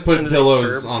 I would just put into the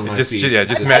pillows curb. on my Just feet. yeah,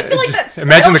 just I feel like that's,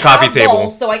 imagine I the don't coffee have table.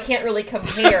 balls, so I can't really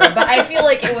compare. But I feel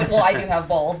like it would. Well, I do have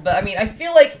balls, but I mean, I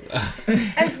feel like I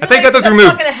think that was that's removed.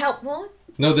 not going to help. What?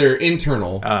 No, they're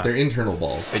internal. They're internal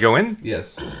balls. They go in?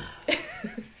 Yes.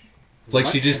 It's like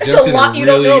she just That's jumped a in lot a you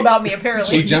really... don't know about me, apparently.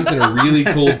 She jumped in a really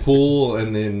cold pool,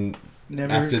 and then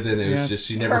Never- after then it was yeah. just...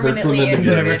 She never heard from Permanently them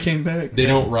injured. again. Never came back. They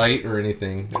don't write or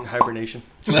anything. Hibernation.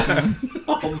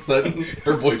 All of a sudden,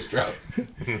 her voice drops.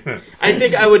 I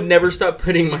think I would never stop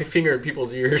putting my finger in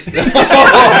people's ears. Oh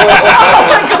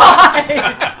my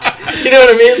god! You know what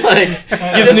I mean? Like,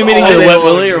 Gives new meaning to Wet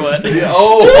Willy or what? Yeah,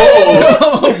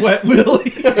 Oh, Wet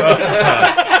Willy.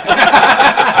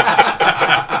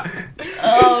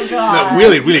 Oh god! No,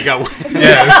 really got one.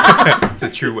 Yeah, it's a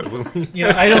true wet willy.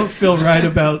 Yeah, I don't feel right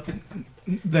about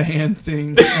the hand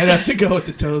thing. I'd have to go with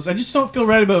the toes. I just don't feel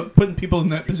right about putting people in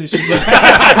that position.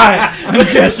 Hi, I'm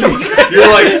Jesse. You're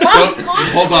like, oh,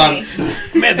 hold on.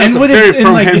 Man, that's And a what if- very and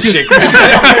firm like, handshake.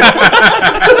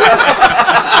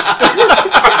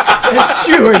 It's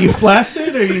true. Are you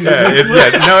flaccid? Or you?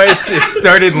 No, it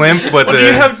started limp, but Well, the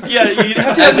you'd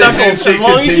have to have knuckles as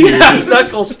long as you have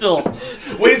knuckles still.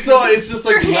 Wait, so it's just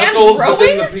like Your hand knuckles, but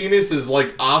then growing? the penis is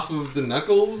like off of the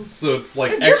knuckles, so it's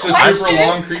like Is your extra super question-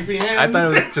 long, creepy hands. I thought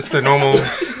it was just the normal.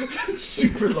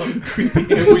 Super long, creepy.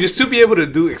 Would you still be able to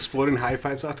do exploding high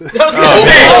fives out there? I was gonna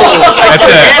say, That's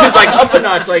the a hand is like up a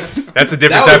notch. Like, that's a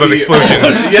different That type would of be- explosion.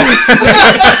 Yes.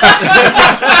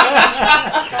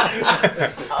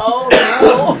 Oh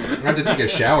no! I have to take a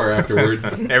shower afterwards.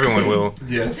 Everyone will.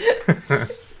 Yes.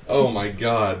 Oh my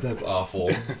god, that's awful.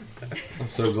 I'm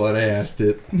so glad I asked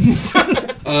it.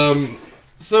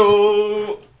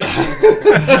 So You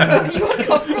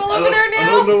uncomfortable over there I now?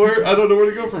 don't know where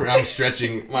to go from here. I'm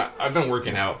stretching. I've been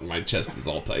working out, and my chest is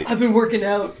all tight. I've been working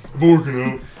out. Working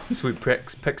out. Sweet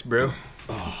pecs, bro.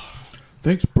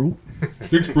 Thanks, bro.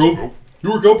 Thanks, bro.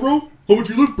 You work out, bro? How much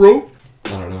you lift, bro? I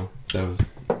don't know. That was.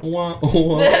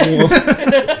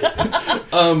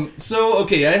 So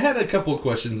okay, I had a couple of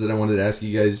questions that I wanted to ask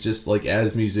you guys, just like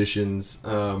as musicians.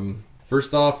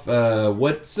 First off,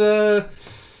 what's the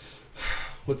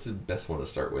best one to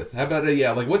start with? How about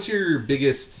like what's your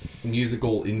biggest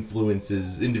musical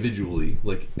influences individually,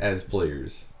 like as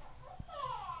players?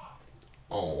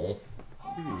 Oh,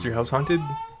 Is your house haunted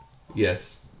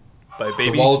yes. by a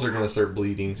baby? The walls are gonna start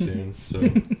bleeding soon, so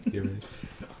get ready.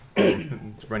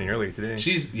 It's running early today.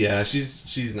 She's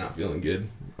not feeling good.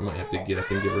 I might have to get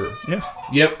up and give her. Yeah.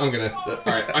 Yep, I'm gonna. All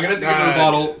right, I'm gonna have to give her a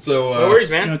bottle. So no worries,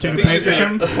 You man. want to take a think break she's or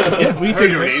something? Yeah, we I can heard take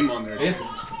a your break. name on there.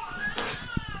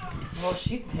 Well,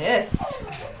 she's pissed.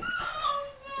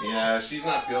 yeah, she's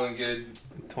not feeling good.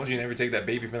 Told you never take that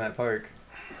baby from that park.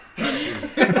 All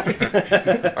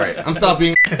right, I'm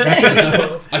stopping.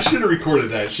 I should have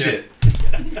recorded that shit.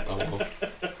 Oh, well.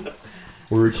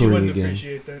 We're She recording wouldn't again.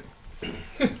 appreciate that.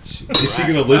 Is she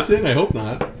gonna listen? I hope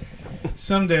not.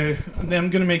 Someday, I'm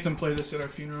gonna make them play this at our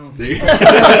funeral. None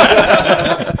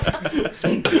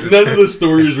of the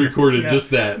story is recorded, Yeah. just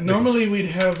that. Normally we'd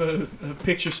have a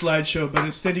picture slideshow, but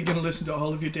instead you're gonna listen to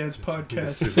all of your dad's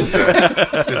podcasts. This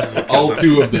is what All killed him.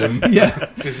 two of them. Yeah,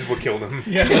 This is what killed him.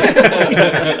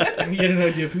 yeah. And you get an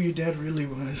idea of who your dad really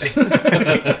was.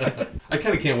 I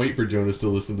kind of can't wait for Jonas to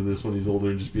listen to this when he's older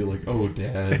and just be like, "Oh,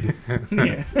 Dad."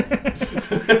 Yeah.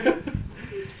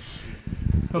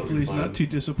 Hopefully he's not too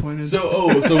disappointed. So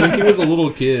when he was a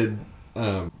little kid,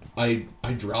 I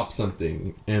dropped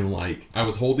something and like I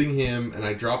was holding him and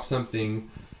I dropped something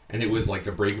and it was like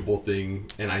a breakable thing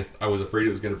and I was afraid it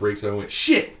was gonna break, so I went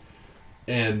shit.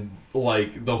 And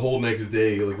like the whole next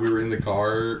day, like we were in the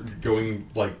car going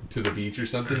like to the beach or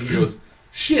something. He goes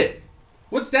shit.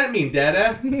 What's that mean,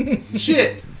 Dada?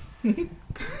 Shit.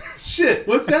 Shit,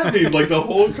 what's that mean? Like the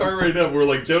whole car right up, we're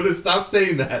like, Jonas, stop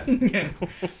saying that. Yeah.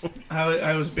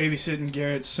 I was babysitting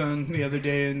Garrett's son the other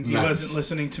day, and he wasn't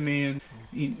listening to me, and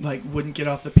he like wouldn't get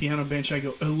off the piano bench. I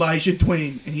go, Elijah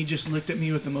Twain, and he just looked at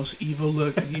me with the most evil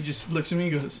look, and he just looks at me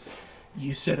and goes,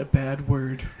 "You said a bad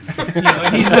word." You know,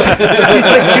 and he's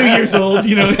like 2 years old,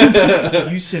 you know.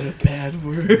 You said a bad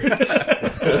word.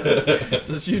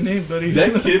 That's your name, buddy.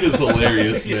 That kid is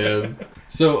hilarious, man.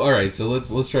 So, all right, so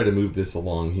let's try to move this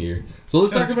along here. So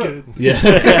let's Sounds talk about good. Yeah.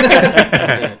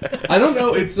 I don't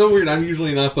know. It's so weird. I'm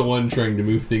usually not the one trying to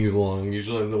move things along.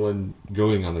 Usually, I'm the one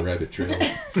going on the rabbit trail.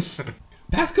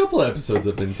 Past couple episodes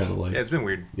have been kind of like Yeah, it's been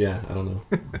weird. Yeah, I don't know.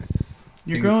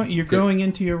 You're growing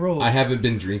into your role. I haven't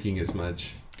been drinking as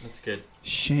much. That's good.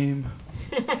 Shame.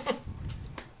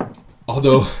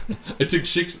 Although I took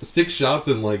 6 shots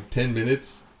in like 10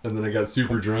 minutes, and then I got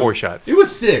super drunk. 4 shots. It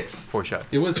was 6. 4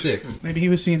 shots. It was 6. Maybe he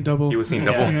was seeing double. He was seeing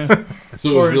double. Yeah. So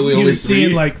it was Or really he only was 3.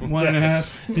 seeing like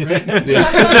 1.5. Right?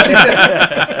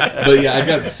 Yeah. But yeah, I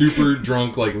got super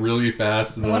drunk like really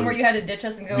fast. And The then one where you had to ditch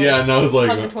us and go. Yeah, and I was like,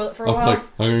 hug the toilet for a I'm while. like,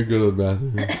 I'm gonna go to the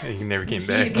bathroom. He never came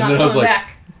back. He's And not then I was coming like,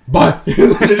 back. bye. And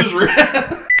then I just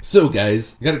ran. So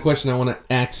guys, I got a question I want to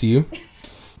ask you.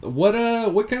 What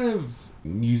kind of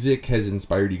music has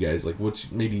inspired you guys? Like,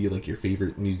 what's maybe like your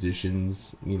favorite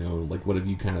musicians? You know, like what have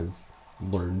you kind of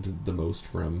learned the most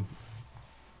from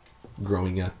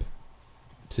growing up?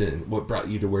 To what brought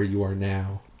you to where you are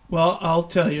now? Well, I'll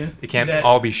tell you. It can't that-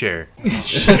 all be Cher.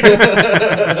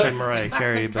 Say Mariah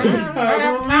Carey, but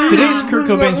Today's Kurt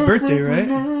Cobain's birthday,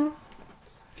 right?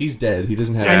 He's dead. He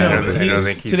doesn't have. I know, I don't but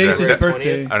think he's today's his celebrating.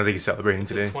 birthday. I don't think he's celebrating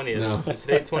today. 20th. No. Is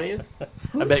today 20th?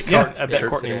 I bet Yeah. I bet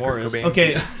Courtney Moore is. Cobain.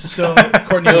 Okay, so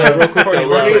Courtney No, Moore. real quick though.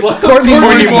 Courtney Moore. Courtney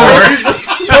Moore's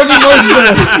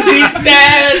He's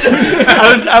dead.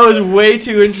 I was way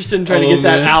too interested in trying to Oh, get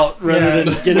that man. out rather Yeah.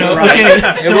 than getting No, it right. okay,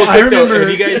 And so real I quick though, remember.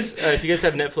 if you guys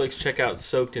have Netflix, check out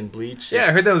Soaked in Bleach. Yeah,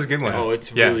 I heard that was a good one. Oh,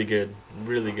 it's Yeah. really good.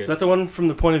 Really good. Is that the one from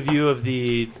the point of view of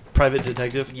the private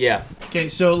detective? Yeah. Okay,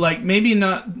 so like maybe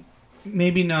not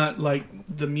like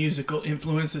the musical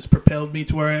influence that's propelled me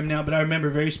to where I am now, but I remember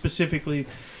very specifically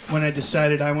when I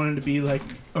decided I wanted to be like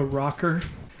a rocker.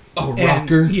 Oh, And,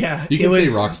 rocker. yeah, you it can say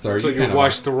was- rock star. So you kinda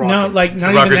watched The Rock. No, like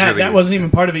not Rocker's even that. really That good. wasn't even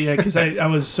part of it yet because I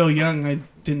was so young. I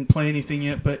didn't play anything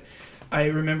yet. But I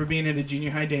remember being at a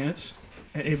junior high dance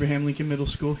at Abraham Lincoln Middle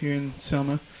School here in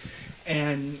Selma,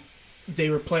 and they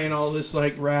were playing all this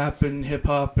like rap and hip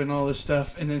hop and all this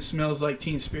stuff, and then Smells Like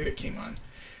Teen Spirit came on.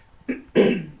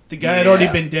 The guy had already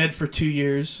been dead for 2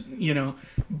 years, you know,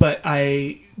 but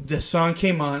the song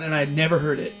came on and I'd never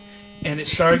heard it, and it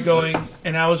started going,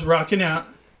 and I was rocking out,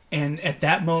 and at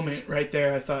that moment right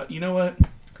there, I thought, you know what?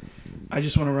 I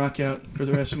just want to rock out for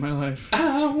the rest of my life.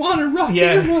 I want to rock and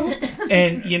Yeah, roll.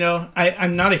 and you know,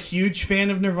 I'm not a huge fan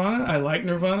of Nirvana. I like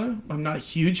Nirvana. I'm not a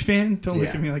huge fan. Don't look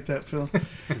Yeah. at me like that, Phil.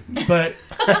 But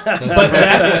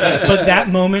that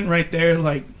moment right there,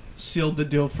 like, sealed the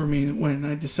deal for me when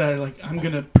I decided, like, I'm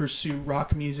gonna pursue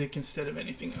rock music instead of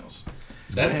anything else.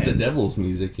 That's the devil's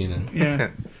music, you know. Yeah,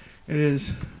 it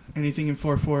is. Anything in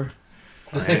 4/4.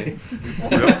 Right.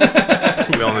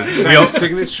 we all know. Time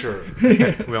signature.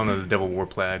 We all know the devil wore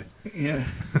plaid. Yeah.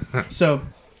 So,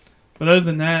 but other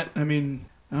than that, I mean,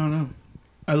 I don't know.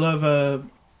 I love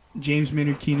James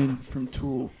Maynard Keenan from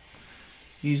Tool.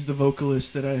 He's the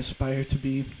vocalist that I aspire to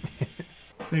be.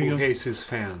 There you Who go. hates his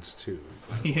fans too.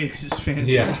 He hates his fans.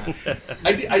 Yeah.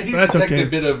 I do But that's detect okay. a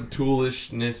bit of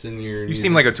toolishness in your. You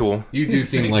seem like a tool. You do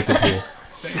seem like a tool.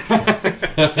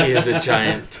 He is a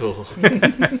giant tool.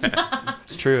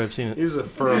 It's true. I've seen it. He's a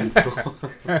firm tool.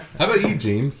 How about you,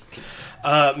 James?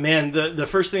 Man, the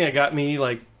first thing that got me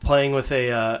like playing with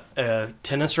a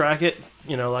tennis racket,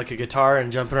 you know, like a guitar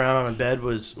and jumping around on a bed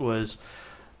was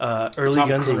early Tom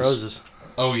Guns N' Cruise. Roses.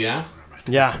 Oh yeah.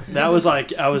 Yeah, that was like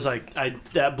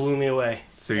that blew me away.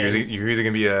 So you're either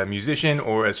gonna be a musician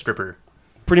or a stripper.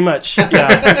 Pretty much,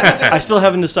 yeah. I still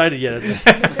haven't decided yet.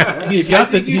 He's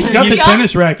got the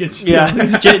tennis rackets. still.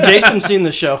 Yeah, Jason's seen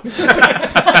the show.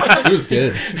 It was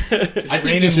good. I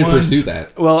think you should pursue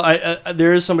that. Well, I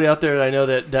there is somebody out there that I know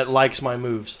that likes my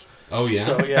moves. Oh yeah.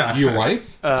 So, yeah. Your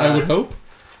wife? I would hope.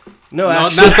 No,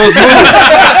 Not actually,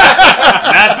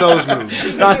 those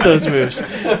moves. not those moves.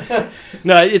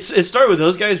 No, it started with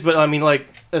those guys, but I mean, like,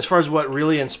 as far as what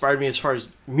really inspired me as far as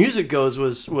music goes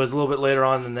was a little bit later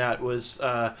on than that. Was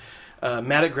Mad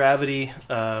at Gravity,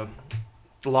 a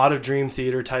lot of Dream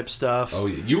Theater type stuff. Oh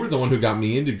yeah. You were the one who got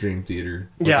me into Dream Theater.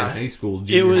 Like Yeah. In high school, It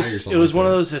junior high or was something one like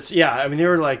of those that's I mean, they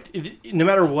were like, no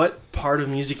matter what part of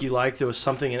music you liked, there was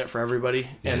something in it for everybody,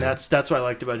 and Yeah. that's what I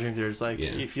liked about Dream Theater. It's like Yeah.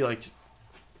 if you liked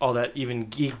all that even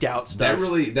geeked out stuff. That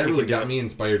really we could got do. me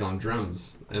inspired on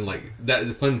drums. And like that,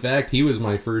 fun fact, he was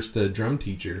my first drum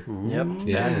teacher. Yep,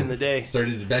 back in the day.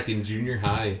 Started back in junior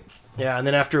high. Yeah, and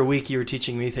then after a week, you were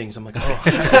teaching me things. I'm like,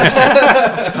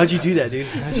 oh, how'd you do that, dude?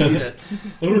 How'd you do that?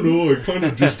 I don't know. I kind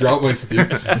of just dropped my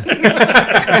sticks.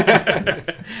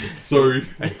 Sorry.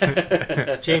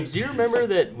 James, do you remember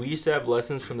that we used to have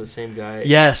lessons from the same guy?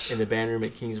 Yes. In the band room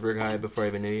at Kingsburg High before I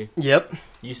even knew you? Yep.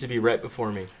 You used to be right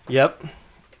before me. Yep.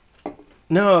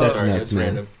 No. That's Sorry, nuts, that's man.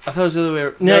 random. I thought it was the other way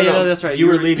around. No, that's right. You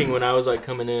were leaving when I was like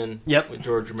coming in. Yep. With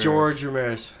George Ramirez. George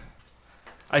Ramirez.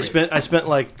 I spent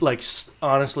like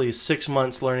honestly 6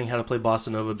 months learning how to play bossa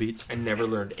nova beats. I never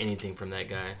learned anything from that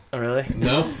guy. Oh, really?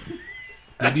 No.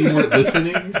 Maybe you weren't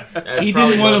listening. He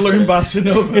didn't want to learn bossa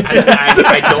nova.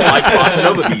 I don't like bossa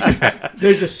nova beats.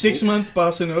 There's a 6-month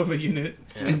bossa nova unit,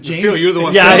 and James, Phil, you're the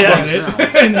one yeah, on it,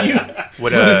 and you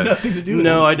had nothing to do with it.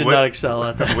 No, I did not excel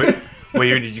at that. What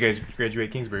year did you guys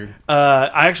graduate Kingsburg?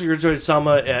 I actually graduated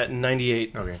Selma at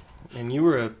 98. Okay. And you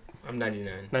were I'm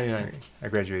 99. 99. I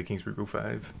graduated Kingsburg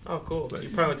 05. Oh, cool. You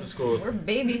probably went to school with We're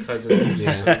babies. cousins.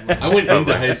 Yeah. I went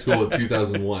into high school in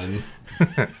 2001.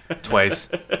 Twice.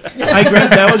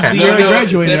 That was the year I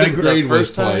graduated. Seventh grade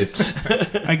was twice.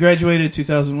 I graduated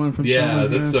 2001 from Yeah, Selma,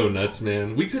 that's so nuts,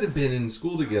 man. We could have been in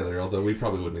school together, although we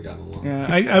probably wouldn't have gotten along.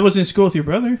 Yeah, I was in school with your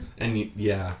brother. And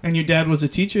yeah. And your dad was a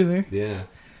teacher there. Yeah.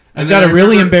 I've got a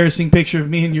really embarrassing picture of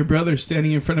me and your brother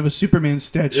standing in front of a Superman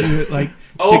statue at like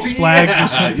Six Flags or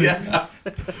something. Yeah.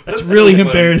 That's really so funny.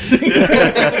 embarrassing.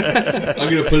 I'm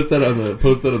gonna post that on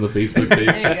the Facebook page.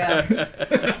 There you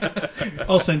go.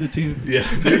 I'll send it to you. Yeah,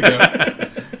 there you go.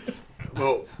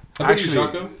 Well, How about you, actually,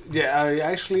 Jocko? yeah, I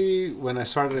actually when I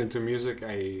started into music,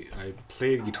 I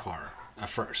played guitar at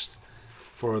first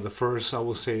for the first I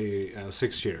will say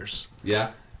 6 years.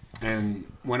 Yeah. And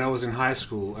when I was in high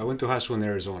school, I went to high school in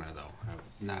Arizona though,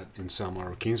 not in Selma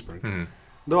or Kingsburg.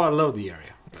 Though I love the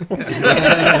area.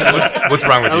 What's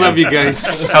wrong with I you? love you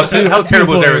guys. How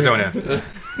terrible is Arizona?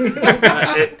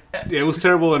 It was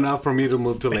terrible enough for me to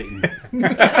move to Layton,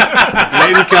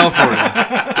 California.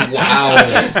 Wow,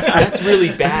 that's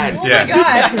really bad. Oh my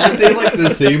God. Aren't they like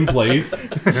the same place?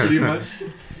 Pretty much.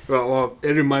 Well,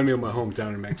 it reminded me of my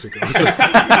hometown in Mexico. So.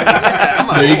 Come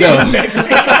on. There you go.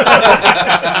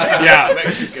 Yeah,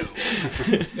 Mexico.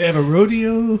 They have a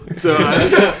rodeo. So,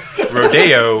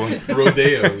 Rodeo. Right.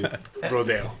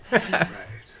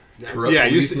 Corrupt Yeah,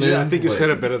 policemen, I think you like- said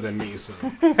it better than me.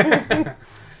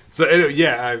 So, anyway,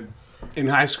 yeah, in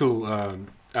high school,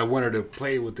 I wanted to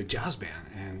play with the jazz band,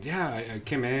 and yeah, I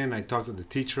came in, I talked to the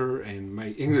teacher, and my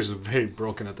English was very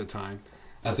broken at the time.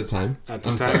 At the time? At the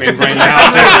I'm time, sorry. and right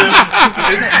now, too.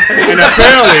 and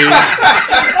apparently,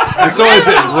 and so I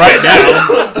said, right now,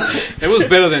 it was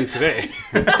better than today.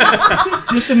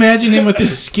 Just imagine him with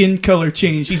his skin color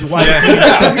change. He's white.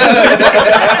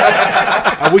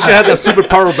 I wish I had that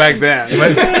superpower back then.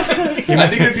 I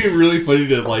think it'd be really funny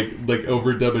to like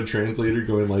overdub a translator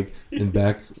going like, and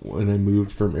back when I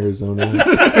moved from Arizona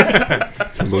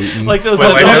to Layton. Like those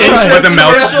Well, like, where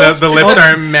the lips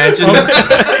aren't matching.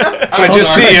 But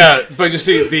you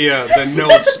see, the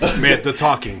notes made the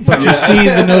talking. But you see,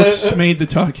 the notes made the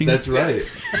talking. That's right.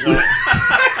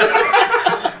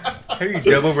 How do you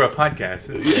dub over a podcast?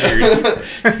 This is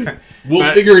weird.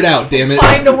 We'll figure it out, damn it.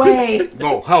 Find a way.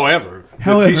 Well, however,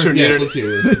 However, the teacher yes, needed let's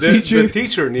hear this. the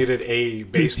teacher needed a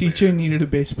bass The teacher needed a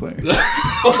bass player. We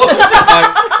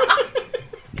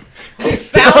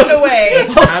found a way.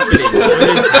 What's happening? What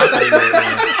is happening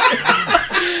right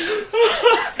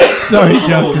Sorry,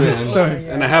 John. man. Sorry.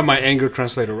 And I have my anger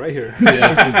translator right here.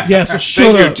 Yes. Yes,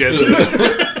 shut Thank up. you,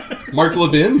 Jesuit. Mark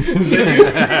Levin? Is that you?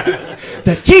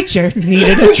 The teacher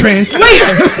needed a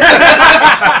translator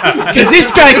because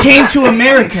this guy came to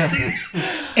America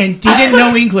and didn't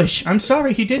know English. I'm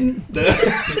sorry, he didn't.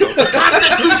 The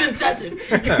Constitution says it.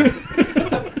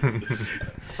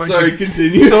 Sorry,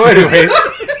 continue. So anyway,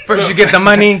 first you get the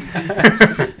money.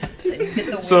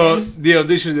 So the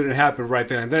audition didn't happen right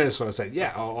then and there, so I said,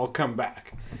 yeah, I'll come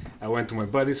back. I went to my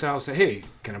buddy's house, said, hey,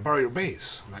 can I borrow your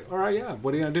bass? I'm like, all right, yeah,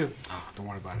 what are you going to do? Oh, don't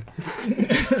worry about it.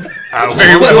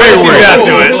 Very worried.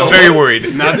 To it. Very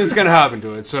worried. Nothing's going to happen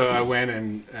to it. So I went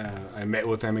and I met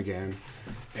with them again,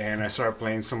 and I started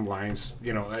playing some lines.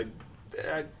 You know, I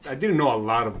didn't know a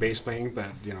lot of bass playing, but,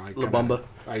 you know, La Bamba.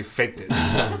 I faked it.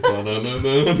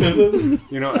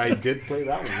 You know, I did play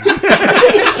that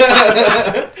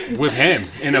one with him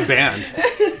in a band,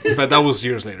 but that was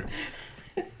years later.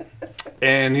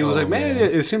 And he was like, man,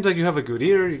 it seems like you have a good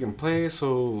ear, you can play,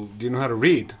 so do you know how to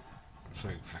read? I was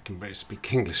like, I can barely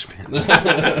speak English, man.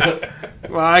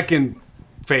 Well, I can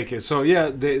fake it. So yeah,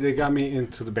 they got me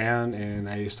into the band, and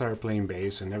I started playing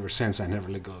bass, and ever since I never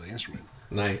let go of the instrument.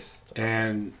 Nice.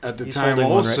 And at the He's time holding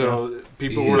one also, right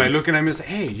people He were like is. looking at me and say,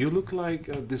 "Hey, you look like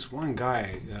this one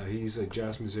guy. He's a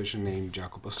jazz musician named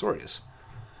Jaco Pastorius."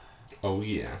 Oh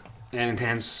yeah. And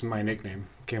hence my nickname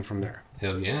came from there.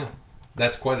 Hell yeah.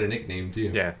 That's quite a nickname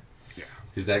too. Yeah.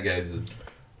 Because that guy's a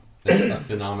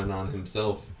phenomenon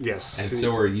himself. Yes. And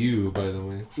so are you, by the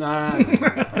way. Nah.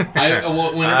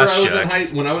 Whenever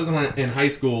when I was in high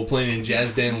school playing in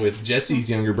jazz band with Jesse's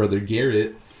younger brother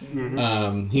Garrett,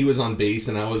 he was on bass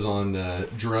and I was on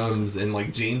drums, and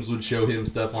like James would show him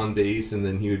stuff on bass, and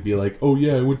then he would be like, "Oh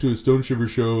yeah, I went to a Stone Shiver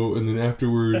show, and then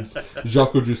afterwards,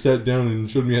 Jaco just sat down and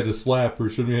showed me how to slap or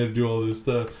showed me how to do all this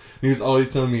stuff." And he was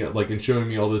always telling me like and showing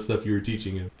me all this stuff you were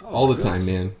teaching him all the time,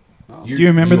 man. Do you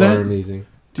remember that? You are amazing.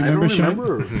 Do you remember, Sean?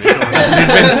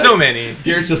 There's been so many.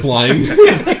 Garrett's just lying.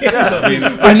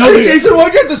 I know Shit, Jason,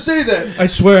 why'd you have to say that? I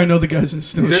swear I know the guys in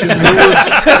Snow Shiver.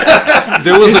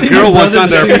 There was a girl one time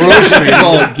that approached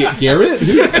me. Garrett?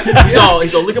 He's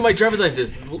all, look at my driver's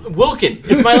license. Wilkin.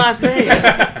 It's my last name.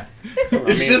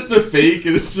 It's just a fake,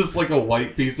 and it's just like a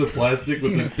white piece of plastic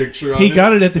with his picture on it. He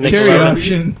got it at the cherry Sharpie.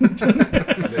 auction.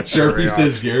 Sharpie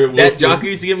says Garrett. That Jaco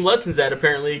used to give him lessons at,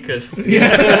 apparently, because...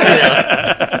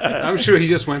 I'm sure he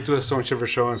just went to a Stone Shiver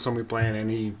show and saw me playing, and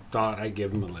he thought I'd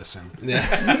give him a lesson. Yeah.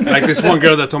 Like this one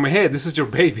girl that told me, "Hey, this is your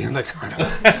baby." I'm like,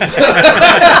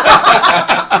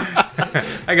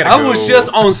 I was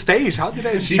just on stage. How did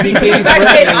I? She became You guys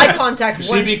made pregnant. eye contact She,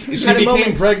 once. she Had a became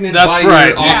moment. pregnant That's by right.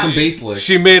 your awesome bass licks.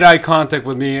 She made eye contact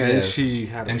with me, and Yes. she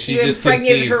had. And she You just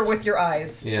impregnated conceived. her with your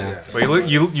eyes. Yeah. Well,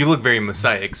 you look very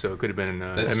Messiah, so it could have been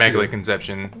That's immaculate true.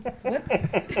 conception.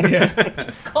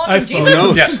 Yeah. Call I him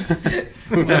Jesus.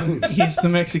 Who knows? He's the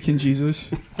Mexican Jesus.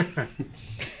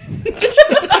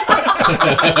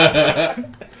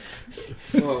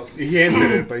 Well, he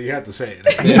ended it, but you had to say it.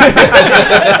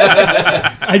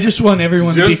 I just want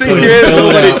everyone Just to in be case close.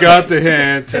 nobody got the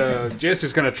hint,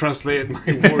 Jesse's gonna translate my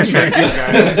words for you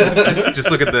guys.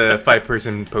 just look at the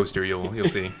 5-person poster. You'll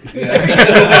see.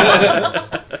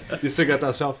 You still got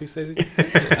that selfie, Stacey?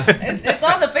 It's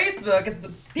on the Facebook.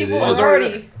 People is. are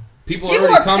already. People People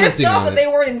are are already pissed commenting off on that it. they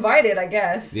weren't invited. I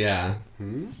guess. Yeah.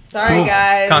 Sorry, Cool.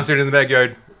 guys. Concert in the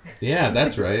backyard. Yeah,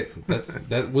 that's right.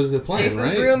 That was the plan,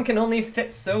 Jason's right? room can only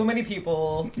fit so many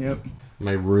people. Yep.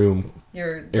 My room.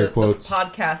 Your Air the quotes.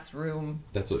 podcast room.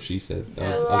 That's what she said. I Yeah.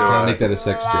 was trying to make that a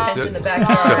sex Tent joke. in the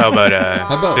backyard. So how about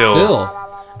How about Phil? Phil?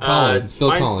 Collins. Phil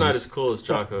mine's Collins. not as cool as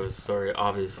Jaco's story,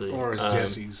 obviously. Or as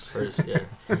Jesse's. Yeah.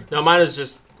 No, mine is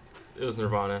just... It was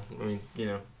Nirvana. I mean,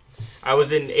 I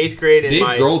was in 8th grade and Dave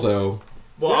my... Grohl, though.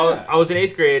 Well, I was in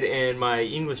 8th grade and my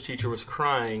English teacher was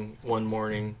crying one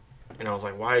morning. And I was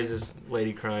like, why is this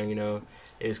lady crying,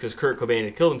 It's because Kurt Cobain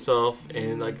had killed himself.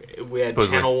 And, we had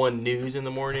Supposedly. Channel 1 News in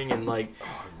the morning. And,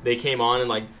 they came on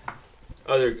and,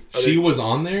 other She was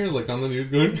on there, on the news,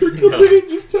 going, Kurt Cobain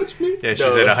just touched me. Yeah, she's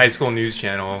at a high school news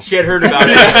channel. She had heard about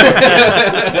it.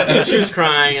 And she was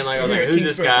crying, and I was like, "Who's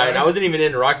this guy?" And I wasn't even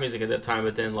into rock music at that time,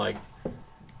 but then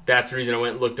that's the reason I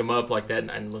went and looked him up like that. And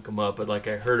I didn't look him up, but I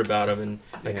heard about him, and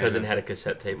my cousin had a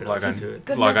cassette tape, and I was into it.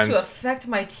 Good enough to affect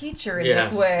my teacher in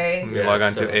this way. You log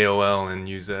on to AOL and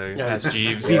use Ask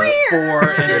Jeeves. Before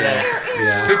internet.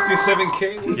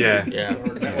 57K. Yeah. Yeah.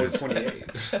 Jesus. 28.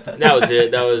 That was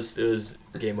it. It was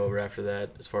game over after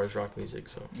that as far as rock music.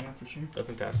 So Yeah, for sure.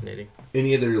 nothing fascinating.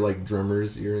 Any other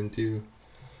drummers you're into?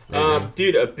 Right now?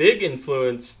 Dude, a big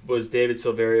influence was David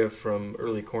Silveria from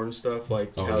early Korn stuff, how he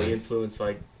nice. influenced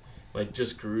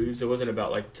just grooves. It wasn't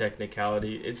about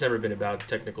technicality. It's never been about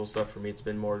technical stuff for me. It's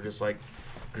been more just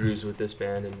grooves with this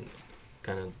band and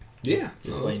kind of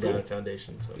just laying down a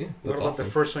foundation. So yeah, What that's about awesome.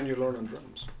 the first song you learned on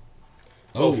drums?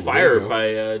 Oh, there Fire you go. by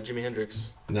Jimi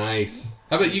Hendrix. Nice.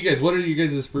 How about you guys? What are you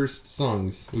guys' first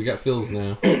songs? We got Phil's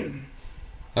now.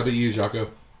 How about you, Jaco?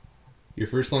 Your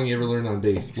first song you ever learned on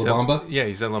bass? La Bamba? Yeah,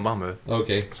 he said La Bamba.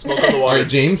 Okay. Smoke on the All Water. right,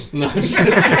 James? No, I'm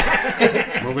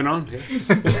just Moving on. Yeah.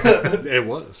 It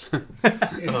was.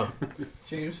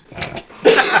 James.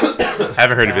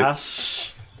 Haven't heard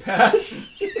Pass.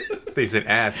 Pass. of it. They said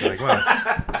ass. Like, wow.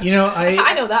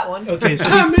 I know that one. Okay, so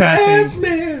I'm he's an passing. ass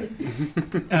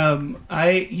man.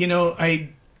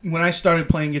 When I started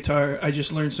playing guitar, I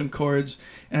just learned some chords,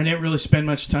 and I didn't really spend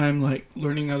much time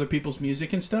learning other people's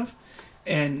music and stuff.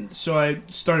 And so I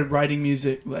started writing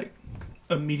music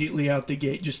immediately out the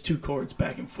gate, just 2 chords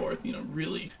back and forth,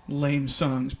 really lame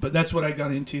songs. But that's what I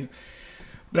got into.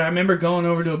 But I remember going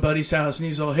over to a buddy's house, and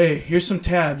he's all, "Hey, here's some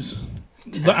tabs.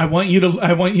 I want you to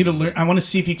learn. I want to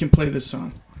see if you can play this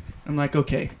song." I'm like,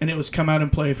 okay. And it was Come Out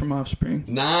and Play from Offspring.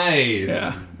 Nice.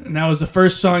 Yeah. And that was the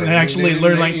first song that I actually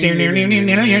learned, like,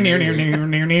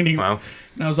 Wow.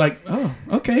 and I was like, oh,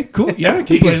 okay, cool. Yeah, I can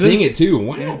He play can this. sing it too.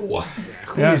 Wow.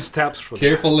 Yeah. Steps for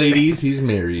Careful, ladies. He's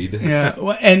married. Yeah,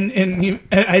 well, and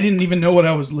I didn't even know what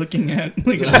I was looking at.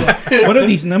 Like, I was like, what are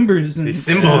these numbers and These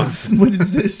symbols? what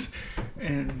is this?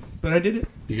 But I did it.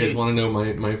 You guys want to know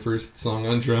my first song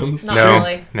on drums? Not No.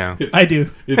 really. No. I do.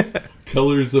 It's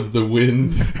Colors of the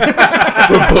Wind from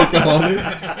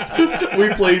Pocahontas.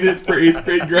 We played it for 8th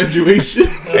grade graduation.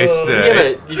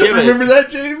 Remember that,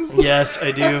 James? Yes,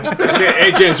 I do. Okay,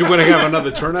 hey, James, you want to have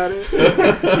another turn at it?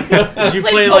 Did you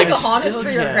Like play like? Pocahontas for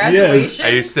your Yes. graduation? I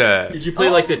used to. Did you play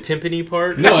like the timpani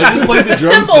part? No, I just played the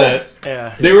drum Symbols. set.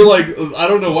 Yeah. They were like, I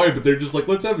don't know why, but they're just like,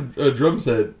 let's have a drum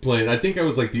set playing. I think I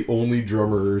was like the only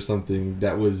drummer or something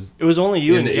that was. It was only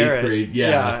you in and the Garrett. 8th grade.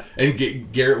 Yeah.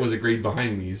 And Garrett was a grade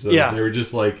behind me, so Yeah. they were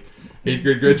just like, 8th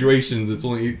grade graduations, it's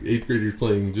only 8th graders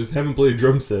playing. Just have them play a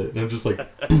drum set. And I'm just like,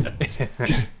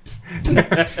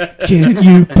 Can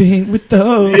you paint with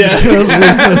those colors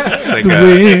It's like, the uh,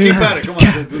 wind? Keep at it, come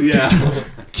on. yeah.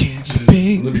 Can you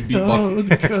paint Let me with beatbox.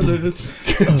 the colors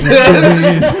of the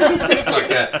wind? Fuck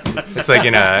that. It's like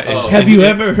in a. Oh. Have you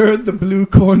ever heard the Blue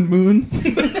Corn Moon?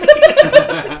 Blue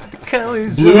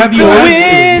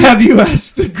Have you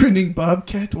asked the grinning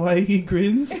bobcat why he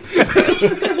grins?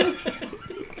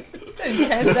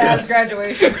 Intense ass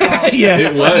graduation song. Yeah,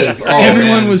 It was. Oh,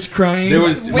 everyone man. was crying. There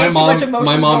was Way too much emotion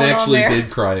my mom going on actually there.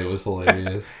 did cry. It was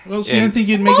hilarious. Well, so you didn't think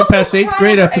you'd make it past 8th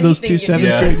grade after those two anything 7th you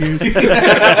grade years?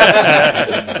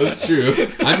 That's true.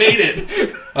 I made it.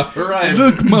 I arrived.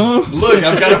 Look, Mom. Look,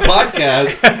 I've got a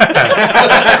podcast.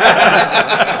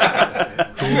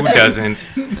 Who doesn't?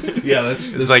 Yeah,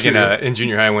 that's It's like true. in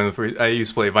junior high. One of the first, I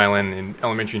used to play violin in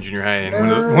elementary and junior high,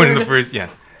 and one of the first, yeah.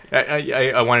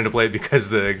 I wanted to play it because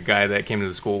the guy that came to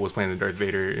the school was playing the Darth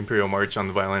Vader Imperial March on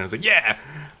the violin. I was like, yeah.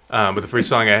 But the first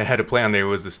song I had to play on there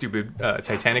was the stupid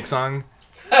Titanic song.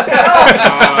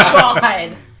 Oh,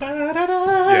 God.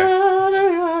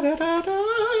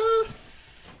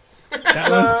 Yeah.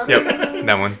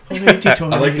 That one? Yep, that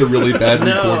one. I like the really bad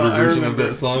No, recorded I version of remember.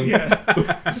 that song.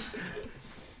 Yeah.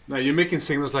 No, you're making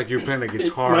signals like you're playing a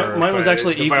guitar. Mine was but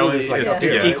actually the violin's equally, like it's up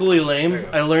here. equally lame.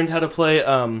 I learned how to play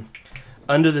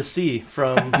Under the Sea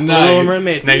from The Nice. Little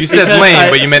Mermaid. Now you said Because lame,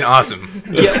 but you meant awesome.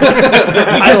 I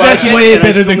like That's it, way and I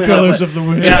better still than know how Colors to- of the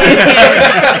Wind.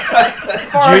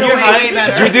 Far and Junior away high- way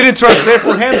better. You didn't translate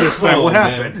for him this time. Oh, What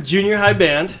man. happened? Junior high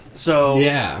band. So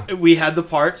Yeah. we had the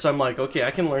part. So I'm like, okay,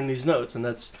 I can learn these notes, and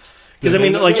that's. Because I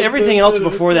mean, like everything else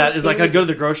before that is like I'd go to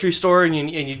the grocery store and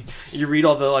you read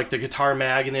all the like the guitar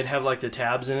mag and they'd have like the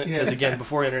tabs in it because again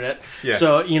before internet. Yeah.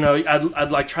 So you know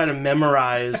I'd like try to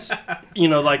memorize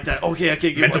like that. Okay, I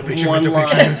could get Mental like picture, one mental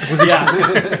line. picture.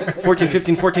 Yeah. 14,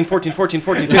 15, 14, 14, 14,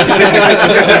 14, 15, 15,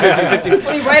 15, 15.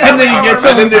 When you write And out then you the get hour-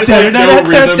 And then there's like no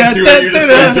rhythm to it. You're just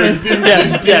going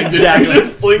Yes, yeah, exactly.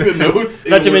 Just playing the notes.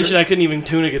 Not to mention I couldn't even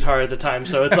tune a guitar at the time,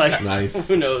 so it's like Nice.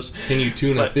 who knows? Can you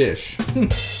tune a But- fish?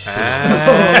 Ah. Sorry,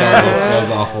 that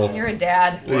was awful. You're a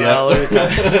dad. Well, let me tell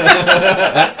you.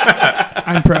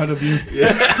 I'm proud of you.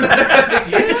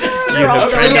 You're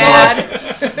also a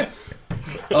dad.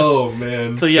 Oh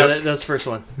man. So yeah, that's the first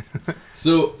one.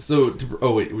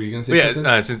 Oh wait, were you gonna say Yeah,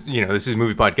 something? since this is a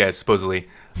movie podcast, supposedly.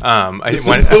 I want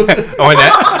Supposed- that.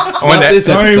 this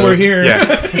Sorry, episode. we're here. Yeah.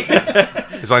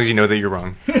 As long as you know that you're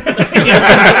wrong.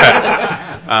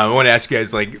 I want to ask you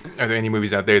guys, like, are there any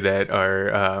movies out there that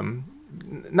are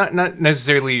not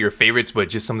necessarily your favorites, but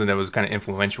just something that was kind of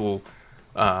influential,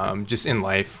 just in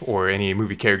life, or any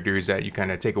movie characters that you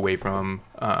kind of take away from?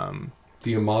 Do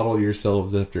you model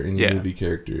yourselves after any Yeah. movie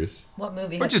characters? What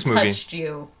movie Or has just movie. touched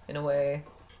you in a way?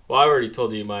 Well, I already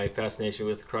told you my fascination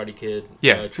with Karate Kid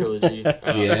Yeah. trilogy. Yeah.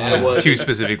 I was Two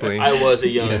specifically. I was a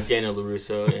young Yes. Daniel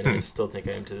LaRusso, and I still think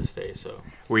I am to this day. So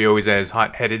Were you always as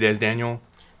hot-headed as Daniel?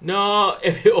 no.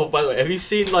 By the way, have you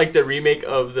seen like the remake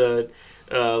of the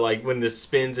like when this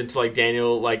spins into like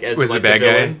Daniel like as Was like the bad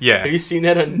guy? villain? Yeah. Have you seen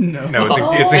that? No. No, it's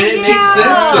Oh, it's And it makes sense.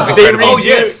 yeah. though. It's They incredible.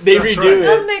 redo, they that's redo right. it, It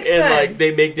does make and like sense.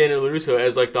 they make Daniel LaRusso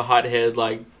as like the hothead,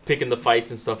 like picking the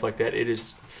fights and stuff like that. It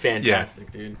is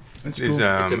fantastic, dude. That's There's, cool.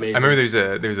 It's amazing. I remember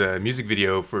there's a music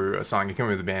video for a song. I can't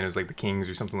remember the band. It was like the Kings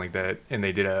or something like that, and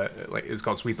they did it was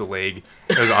called "Sweep the Leg."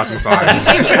 It was an awesome song. So much.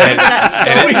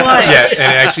 Yeah, and it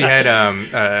actually had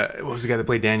what was the guy that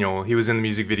played Daniel? He was in the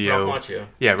music video. Ralph Macchio.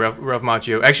 Yeah, Ralph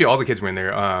Macchio. Actually, all the kids were in there.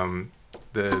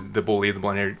 The bully, the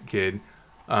blonde-haired kid.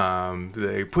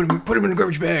 They put him in a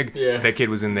garbage bag. Yeah. That kid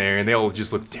was in there, and they all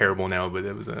just look terrible now. But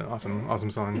it was an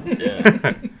awesome song.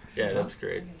 Yeah, yeah, that's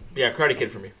great. Yeah, Karate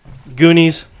Kid for me.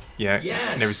 Goonies. Yeah.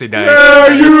 Yes. Never say die.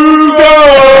 There you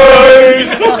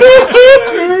guys.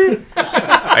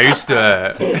 I used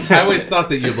to. I always thought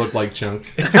that you looked like Chunk.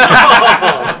 When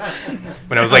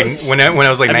I was like when I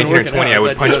was like I've been 19 or working 20, out, I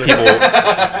would I'm punch glad you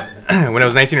people. When I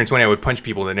was 19 or 20, I would punch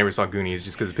people that never saw Goonies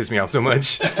just because it pissed me off so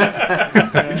much.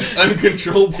 Just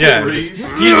uncontrollable Yeah. rage.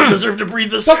 You don't deserve to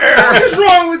breathe this air. What is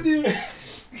wrong with you?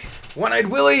 One-eyed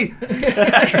Willie.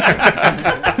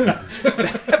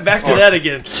 Back to that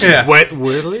again. Yeah. Wet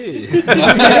Willie.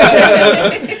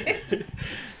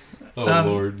 Oh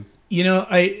Lord. You know,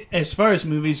 as far as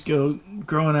movies go,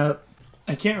 growing up,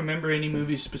 I can't remember any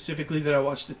movies specifically that I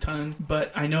watched a ton,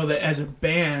 but I know that as a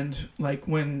band, like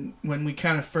when we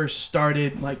kind of first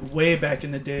started, like way back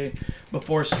in the day,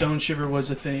 before Stone Shiver was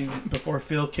a thing, before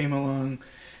Phil came along,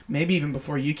 maybe even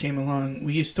before you came along,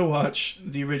 we used to watch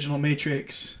the original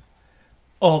Matrix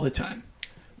all the time.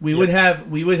 We would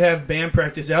have band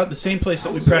practice out the same place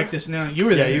that we practice now. You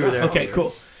were there. Yeah, you were there. Okay,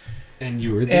 cool. And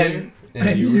you were there.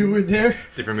 And you were there.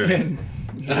 Different movie. And,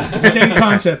 same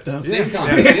concept though. Same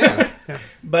concept. Yeah.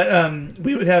 But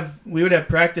we would have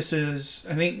practices.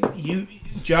 I think you,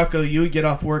 Jocko, you would get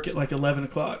off work at like 11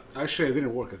 o'clock. Actually, I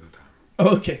didn't work at the time.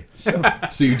 Oh, okay, so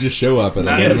you just show up at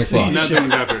 11 o'clock. Not doing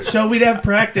that very so we'd have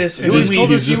practice, and You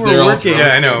told us you were working.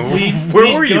 Yeah, I know.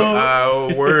 Where were you?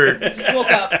 Oh, work. Just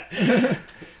woke up.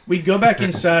 We'd go back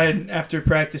inside after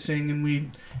practicing,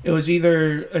 and it was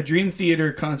either a Dream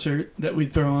Theater concert that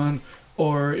we'd throw on,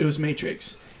 or it was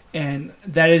Matrix. And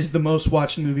that is the most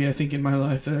watched movie I think in my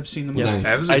life that I've seen the most. Nice.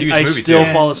 That was a huge I movie still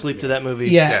too. fall asleep to that movie.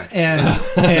 Yeah, and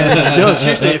No,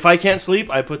 seriously, if I can't sleep,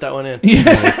 I put that one in.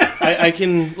 yeah. I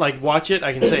can like watch it.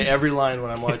 I can say every line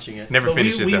when I'm watching it. Never But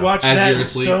finished it we though. watched As that you're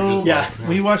asleep, so you're just yeah. like,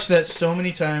 we watched that so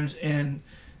many times, and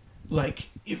like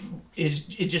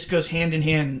it just goes hand in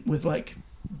hand with like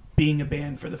being a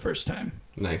band for the first time.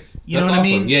 Nice. You know That's what I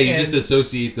awesome. mean? Yeah, you And- just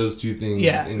associate those two things.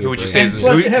 Yeah. In Who your would you brain. say And is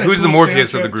plus it had a who's the cool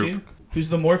Morpheus of the soundtrack, group? too. Who's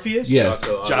the Morpheus? Yes.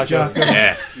 Jocko.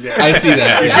 Yeah. I see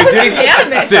that. That was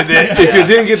unanimous. So if you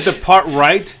didn't get the part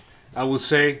right, I would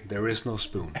say there is no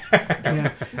spoon.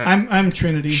 Yeah. I'm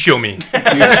Trinity. Show me.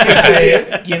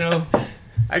 You know,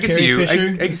 I can Carrie see you. I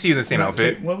Fisher. can see you in the same Not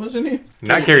outfit. What was her name?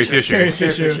 Not Carrie Fisher. Carrie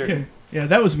Fisher. Fisher. Okay. Yeah,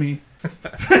 that was me.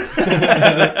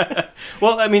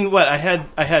 Well, I mean, what I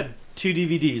had 2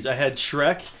 DVDs. I had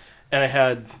Shrek, and I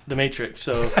had The Matrix.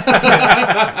 So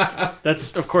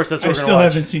that's I what we're still gonna watch.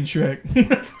 haven't seen Shrek.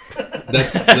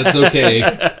 That's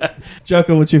okay.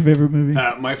 Jocko, what's your favorite movie?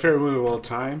 My favorite movie of all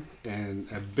time, and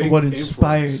a big What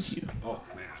inspired influence- you? Oh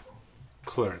man,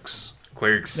 Clerks.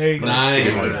 Clerks. There you go.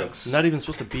 Nice. Not even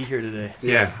supposed to be here today.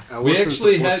 Yeah. I We wasn't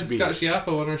actually supposed had to be Scott here.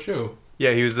 Schiaffo on our show.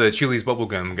 Yeah, he was the Chuli's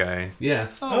bubblegum guy. Yeah.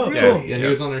 Oh, Yeah. cool. Yeah, he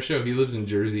was on our show. He lives in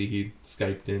Jersey. He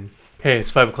Skyped in. Hey, it's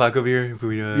 5 o'clock over here. Can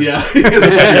we, Yeah.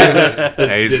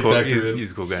 Yeah, he's Did cool. back He's, room.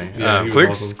 he's a cool guy. Yeah, he was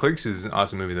Clerks. awesome. Clerks is an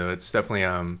awesome movie though. It's definitely.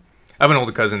 I have an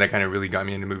older cousin that kind of really got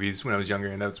me into movies when I was younger,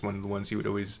 and that's one of the ones he would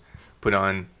always put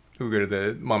on. We would go to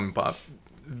the mom and pop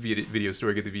video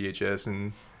store, get the VHS,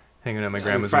 and hang out at my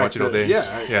grandma's and watch it all day.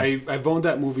 I've owned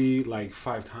that movie like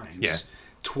 5 times. Yeah.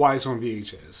 Twice on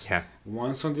VHS. Yeah.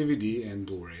 Once on DVD and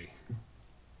Blu-ray.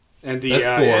 And the That's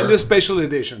 4. and the special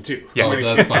edition too. Yeah. Oh,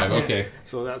 so that's 5. Okay.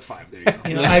 So that's 5. There you go.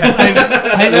 You know,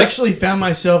 I've actually found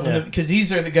myself because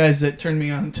these are the guys that turned me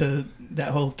on to that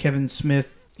whole Kevin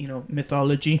Smith,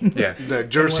 mythology. Yeah. The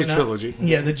Jersey whatnot. trilogy.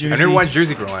 Yeah, the Jersey. I never watched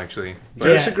Jersey Girl actually. but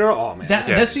Jersey Girl. Oh man.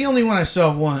 That's the only one I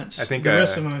saw once. I think the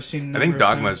rest of them I've seen. I think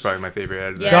Dogma Dogma is probably my favorite.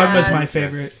 Out of Yeah. Dogma's my Yes.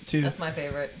 favorite too. That's my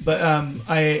favorite. But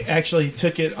I actually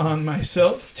took it on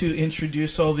myself to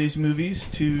introduce all these movies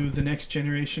to the next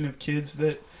generation of kids,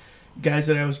 guys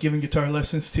that I was giving guitar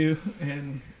lessons to,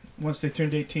 and once they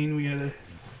turned 18, we had a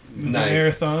Nice.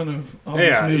 marathon of all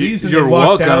Yeah, these movies, and you're they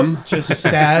walked welcome. out just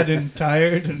sad and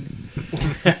tired, and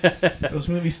those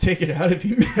movies take it out of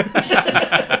you.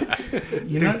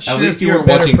 You're not At sure least if you you're a weren't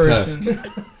better watching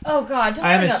person. Oh God, don't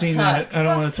I haven't bring up seen Tusk. that. I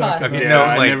don't Fuck wanna talk Tusk. about Okay, No, no,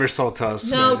 I like- never saw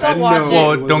Tusk. No, I don't watch know it.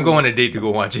 Well, it don't go wasn't- on a date to go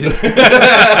watch it.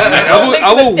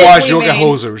 I will mistake watch we Yoga made.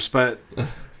 Hosers, but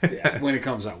when it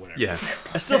comes out, whatever. Yeah.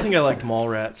 I still think I liked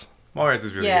Mallrats. Mallrats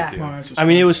is really Yeah. good too. I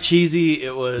mean, it was cheesy.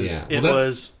 It was Yeah. it Well, that's-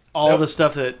 was all the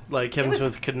stuff that like Kevin was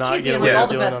Smith could not cheesy get in, away like, all with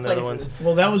the doing best on the other places. ones.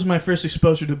 Well, that was my first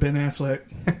exposure to Ben Affleck.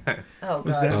 Oh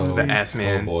Was God. that Oh, movie. The Ass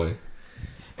Man. Oh boy.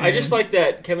 I just like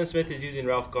that Kevin Smith is using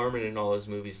Ralph Garman in all his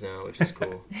movies now, which is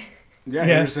cool. Yeah,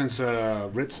 Yeah. ever since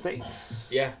Red State.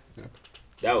 Yeah.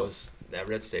 That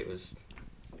Red State was.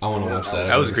 I want to watch that.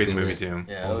 That was a crazy movie too.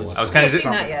 Yeah, it was. I was kind of I've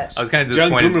seen that yet. I was kind of John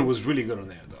disappointed. Goodman was really good on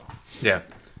there, though. Yeah.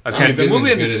 I was I mean, kind the of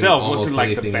movie in good in itself almost wasn't like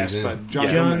the anything best, he's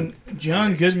in. but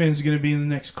John Goodman's going to be in the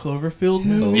next Cloverfield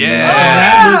movie. Yeah.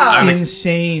 That I'm looks ex-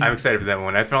 insane. I'm excited for that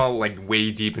one. I fell like way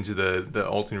deep into the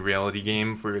alternate reality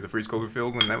game for the first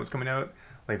Cloverfield when that was coming out.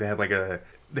 Like they had like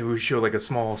they would show like a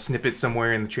small snippet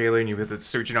somewhere in the trailer, and you had to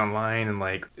search it online, and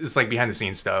like it's like behind the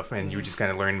scenes stuff, and you would just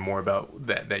kind of learn more about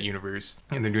that universe.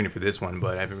 And they're doing it for this one,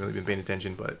 but I haven't really been paying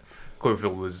attention. But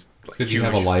Cloverfield was like, Because you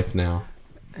have a life now.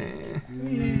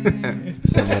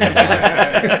 Somewhat of a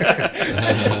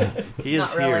life. He is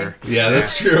Not really. here. Yeah,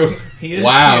 that's true. He is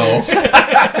wow.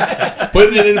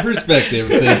 Putting it in perspective.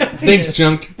 Thanks,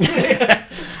 Chunk.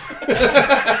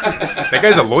 That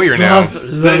guy's a lawyer now.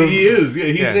 He is. Yeah,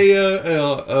 he's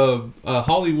Yeah. a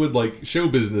Hollywood like show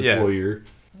business Yeah. lawyer.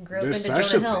 Grew up There's into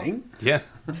such Jonah a Hill. thing. Yeah,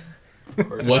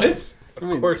 What?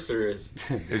 Of course there is.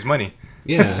 there's money.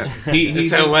 Yeah,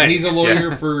 It's LA. he's a lawyer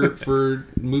Yeah. for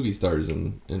movie stars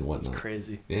and whatnot.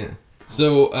 Crazy. Yeah.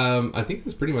 So I think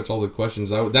that's pretty much all the questions.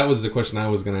 That was the question I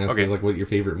was going to ask. Okay. Is like what your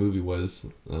favorite movie was.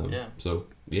 Yeah. So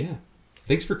yeah,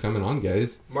 thanks for coming on,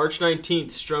 guys. March 19th,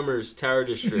 Strummers, Tower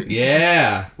District.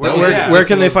 Yeah. Where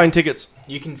can they find tickets?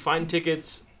 You can find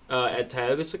tickets at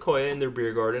Tioga Sequoia in their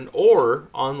beer garden or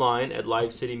online at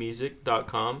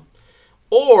livecitymusic.com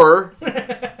or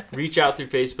reach out through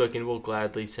Facebook and we'll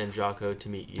gladly send Jocko to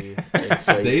meet you. And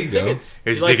sell There you some go. tickets.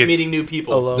 Here's He likes tickets. meeting new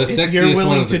people. Alone. The If sexiest you're one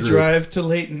willing of the to group. drive to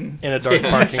Layton. In a dark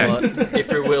parking lot. If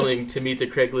you're willing to meet the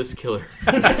Craigslist killer.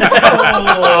 I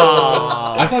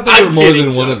thought there were more kidding,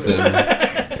 than one of Jocko. them.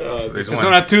 There's It's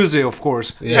one. on a Tuesday, of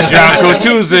course. Yeah. Jocko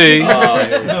Tuesday.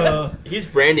 He's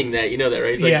branding that. You know that,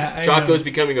 right? He's like, Yeah, I Jocko's know.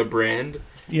 becoming a brand.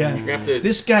 Yeah. You're gonna have to.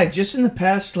 This guy, just in the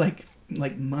past like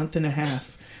month and a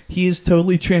half, he has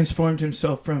totally transformed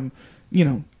himself from,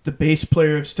 the bass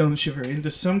player of Stone Shiver into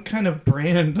some kind of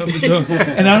brand of his own.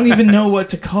 And I don't even know what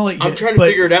to call it yet. I'm trying to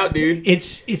figure it out, dude.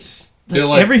 It's They're like,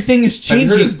 like, everything is Have you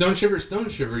changing. heard of Stone Shiver? Stone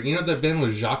Shiver. You know that band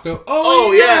was Jocko?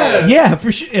 Oh, yeah. Yeah,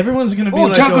 for sure. Everyone's gonna be Oh,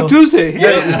 like, Jocko oh, Tuesday.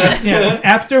 Yeah,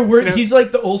 after we're he's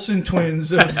like the Olsen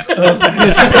twins of this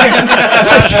band.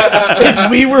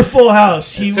 If we were Full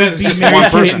House, he would be just Mary one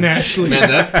Kate person. and Ashley. Man,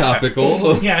 that's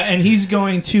topical. Yeah, and he's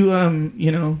going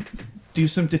to do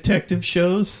some detective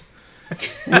shows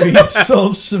where he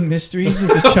solves some mysteries as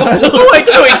a child. like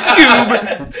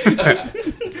Scoob.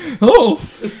 Oh,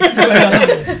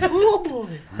 oh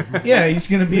boy! Yeah, he's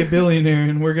gonna be a billionaire,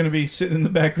 and we're gonna be sitting in the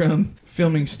background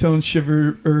filming Stone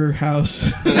Shiver House.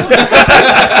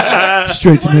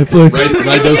 Straight to Netflix.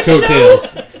 Ride those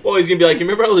coattails. Well, he's gonna be like, you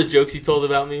remember all those jokes he told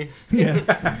about me?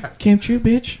 Yeah, came true,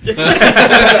 bitch.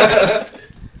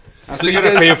 I'm still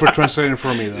gonna pay you for translating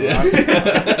for me,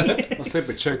 though. I'll slip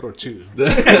a check or two.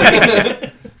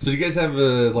 So do you guys have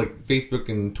Facebook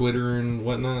and Twitter and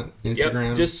whatnot? Instagram?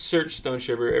 Yep, just search Stone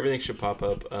Shiver. Everything should pop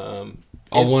up.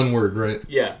 All one word, right?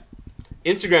 Yeah.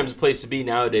 Instagram's a place to be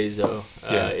nowadays, though.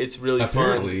 It's really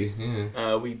Apparently, fun.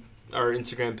 yeah. Our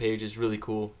Instagram page is really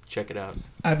cool. Check it out.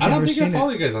 I don't think I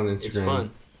follow you guys on Instagram. It's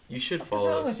fun. You should follow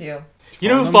What's wrong us. with you? You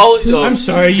know who follows? Oh, I'm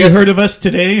sorry, Jesse, you heard of us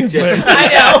today? Jesse. I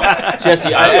know.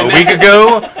 Jesse, A week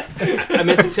ago. I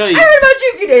meant to tell you. I heard about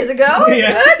you a few days ago. It's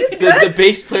Yeah. good. It's good. The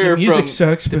bass player Music from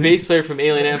sucks, the but- bass player from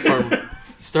Alien Ant Farm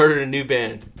started a new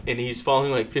band, and he's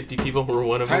following like 50 people. We're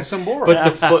one of them. Tyson Bora.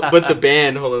 But the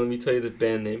band. Hold on, let me tell you the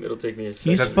band name. It'll take me a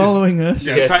second. He's following us.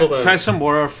 Yeah. Yes, hold on. Tyson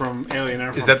Bora from Alien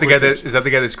Air Is that the guy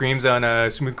that screams on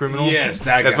Smooth Criminal? Yes,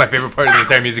 that That's guy. my favorite part of the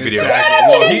entire music video.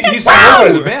 Exactly. Well, he's no longer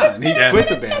in the band. He quit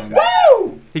the band.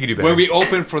 He could do better. When we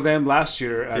opened for them last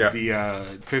year at Yeah.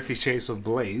 the 50 Shades of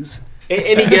Blaze.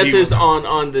 Any guesses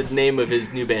on the name of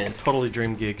his new band? Totally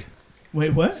dream gig.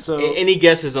 Wait, what? So Any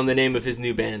guesses on the name of his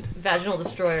new band? Vaginal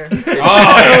Destroyer.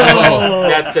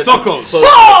 That's so close.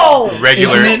 Oh!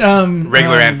 regular Isn't it,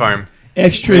 regular ant farm.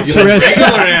 extraterrestrial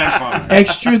Ant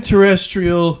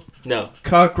extraterrestrial No,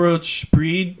 cockroach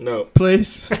breed no.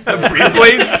 place? Breed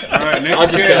place. All right, next I'll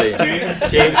just tell guess, you.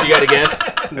 James. James, you got a guess?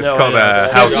 It's called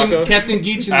House. Jocko? Captain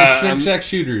Geach and the Shrimp Shack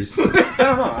Shooters. I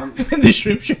don't know. The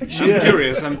shrimp shack. I'm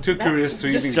curious. I'm too curious to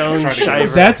even Stone try to Shiver.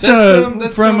 guess. That's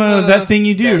That's from That Thing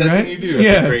You Do, That right? Thing You Do.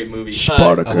 It's Yeah. a great movie. I love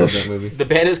Spartacus. that movie. The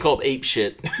band is called Ape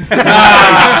Shit.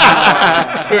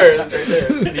 I swear, it's right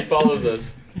there. He follows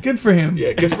us. Good for him.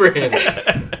 Yeah, good for him.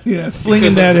 Yeah,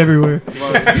 flinging that everywhere.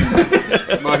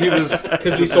 Well, he was.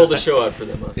 Because we sold the show out for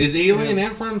them. last Is Alien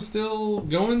Ant Farm still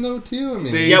going though too? I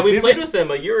mean, They- Yeah, we did played it. with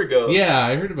them a year ago. yeah,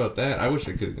 I heard about that. I wish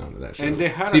I could have gone to that show. And they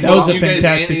had See, a- That was both a you guys and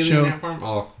fantastic Alien show. Ant Farm?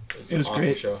 Oh, It's It was an awesome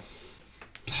great. show.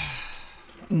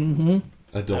 Mm-hmm.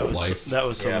 adult life. That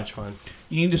was so Yeah. much fun.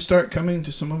 You need to start coming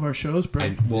to some of our shows,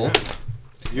 bro. Well,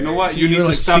 You know what? You You're need to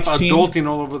like stop 16. adulting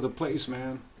all over the place,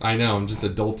 man. I know. I'm just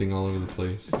adulting all over the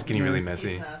place. It's getting really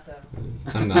messy.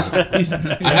 I'm not. He's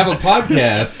not. I have a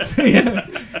podcast. Yeah.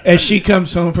 As she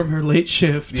comes home from her late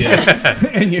shift, Yes.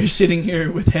 and you're sitting here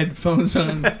with headphones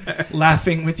on,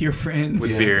 laughing with your friends.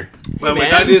 With beer. Well, Man.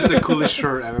 that is the coolest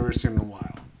shirt I've ever seen in a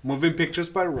while. Moving Pictures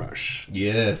by Rush.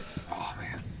 Yes. Oh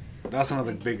man, that's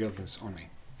another big influence on me.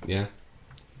 Yeah.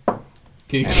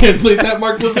 Can you translate that,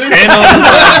 Mark Levin?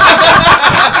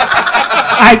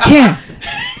 I can.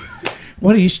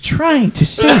 What he's trying to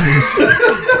say is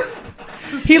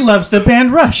he loves the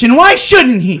band Rush, and why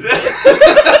shouldn't he?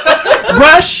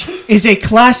 Rush is a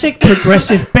classic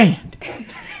progressive band.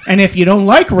 And if you don't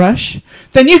like Rush,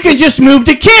 then you can just move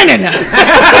to Canada.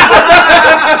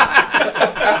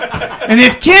 And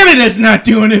if Canada's not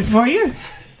doing it for you,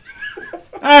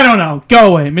 I don't know.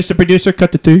 Go away. Mr. Producer,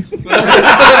 cut the two. Thanks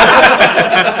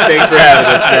for having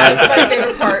us, man. That's my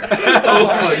favorite part. Oh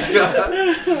my god.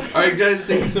 Alright guys,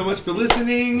 thank you so much for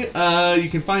listening. You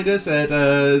can find us at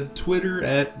Twitter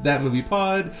at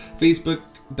ThatMoviePod,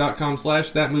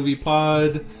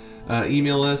 Facebook.com/ThatMoviePod,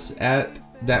 email us at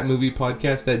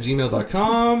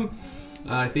ThatMoviePodcast@gmail.com.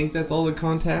 I think that's all the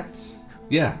contacts.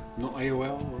 Yeah. No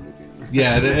AOL or anything.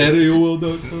 Yeah, at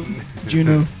AOL.com.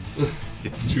 Juno.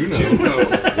 Juno.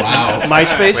 Wow.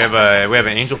 MySpace. We have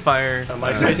an Angel Fire. A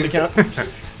MySpace account.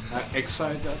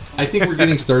 Excite.com. I think we're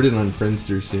getting started on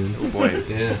Friendster soon. Oh boy.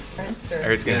 Yeah. Friendster. I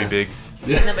heard it's gonna Yeah. be big.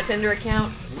 Setting up a Tinder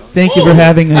account. Thank you for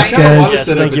having us, I kinda wanna guys.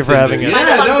 set up Thank a you for Tinder. having us. Yeah, Find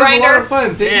us on that was a lot Grindr. of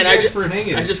fun. Thank Man, you guys for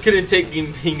hanging. I just couldn't take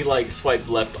being like swiped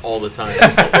left all the time.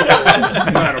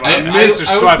 I missed a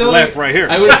I was swipe telling- left right here.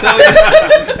 I was telling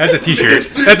That's a T-shirt.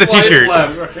 Mr. That's a Swipe T-shirt.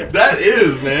 Left. That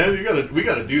is, man. We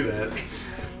gotta do that.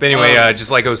 But anyway,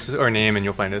 just like us our name and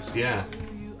you'll find us. Yeah.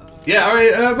 Yeah. All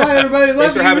right. Bye, everybody.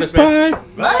 Thanks for having us, man.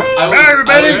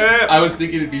 I was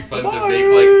thinking it'd be fun to make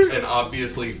like an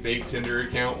obviously fake Tinder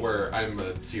account where I'm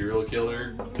a serial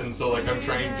killer, and so like I'm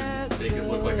trying to make it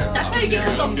look like I'm That's not how a you get serial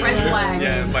yourself red killer. flag.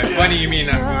 Yeah, by funny you mean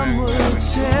Tell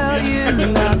you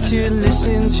not to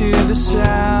listen to the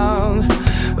sound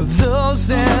of those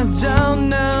that don't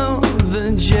know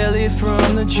the jelly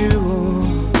from the jewel.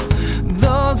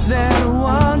 Those that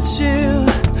want to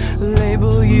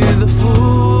label you the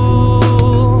fool.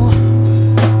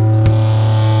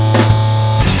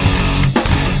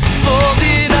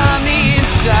 Folded on the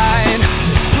inside,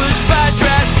 pushed by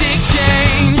drastic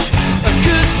change,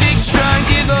 acoustic strung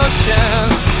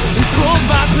devotions, pulled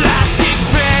by plastic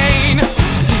pain.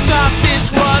 Thought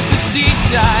this was the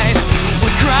seaside,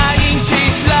 where crying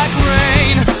tastes like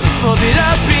rain. Folded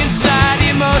up inside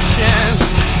emotions,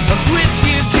 of which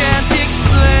you can't explain.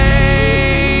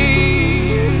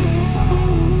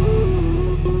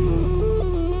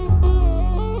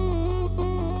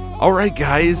 All right,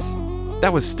 guys,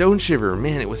 that was Stone Shiver.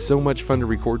 Man, it was so much fun to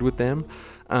record with them.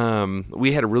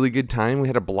 We had a really good time. We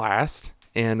had a blast.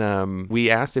 And we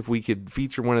asked if we could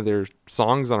feature one of their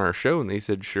songs on our show, and they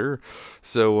said sure.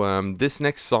 So this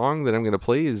next song that I'm going to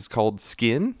play is called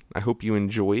Skin. I hope you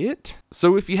enjoy it.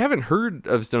 So if you haven't heard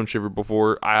of Stone Shiver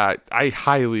before, I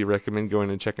highly recommend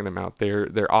going and checking them out. They're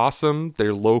awesome.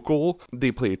 They're local.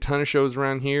 They play a ton of shows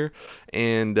around here,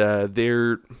 and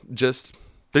they're just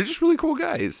really cool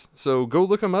guys. So go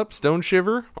look them up. Stone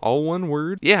Shiver, all one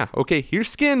word. Yeah, okay, here's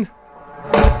Skin.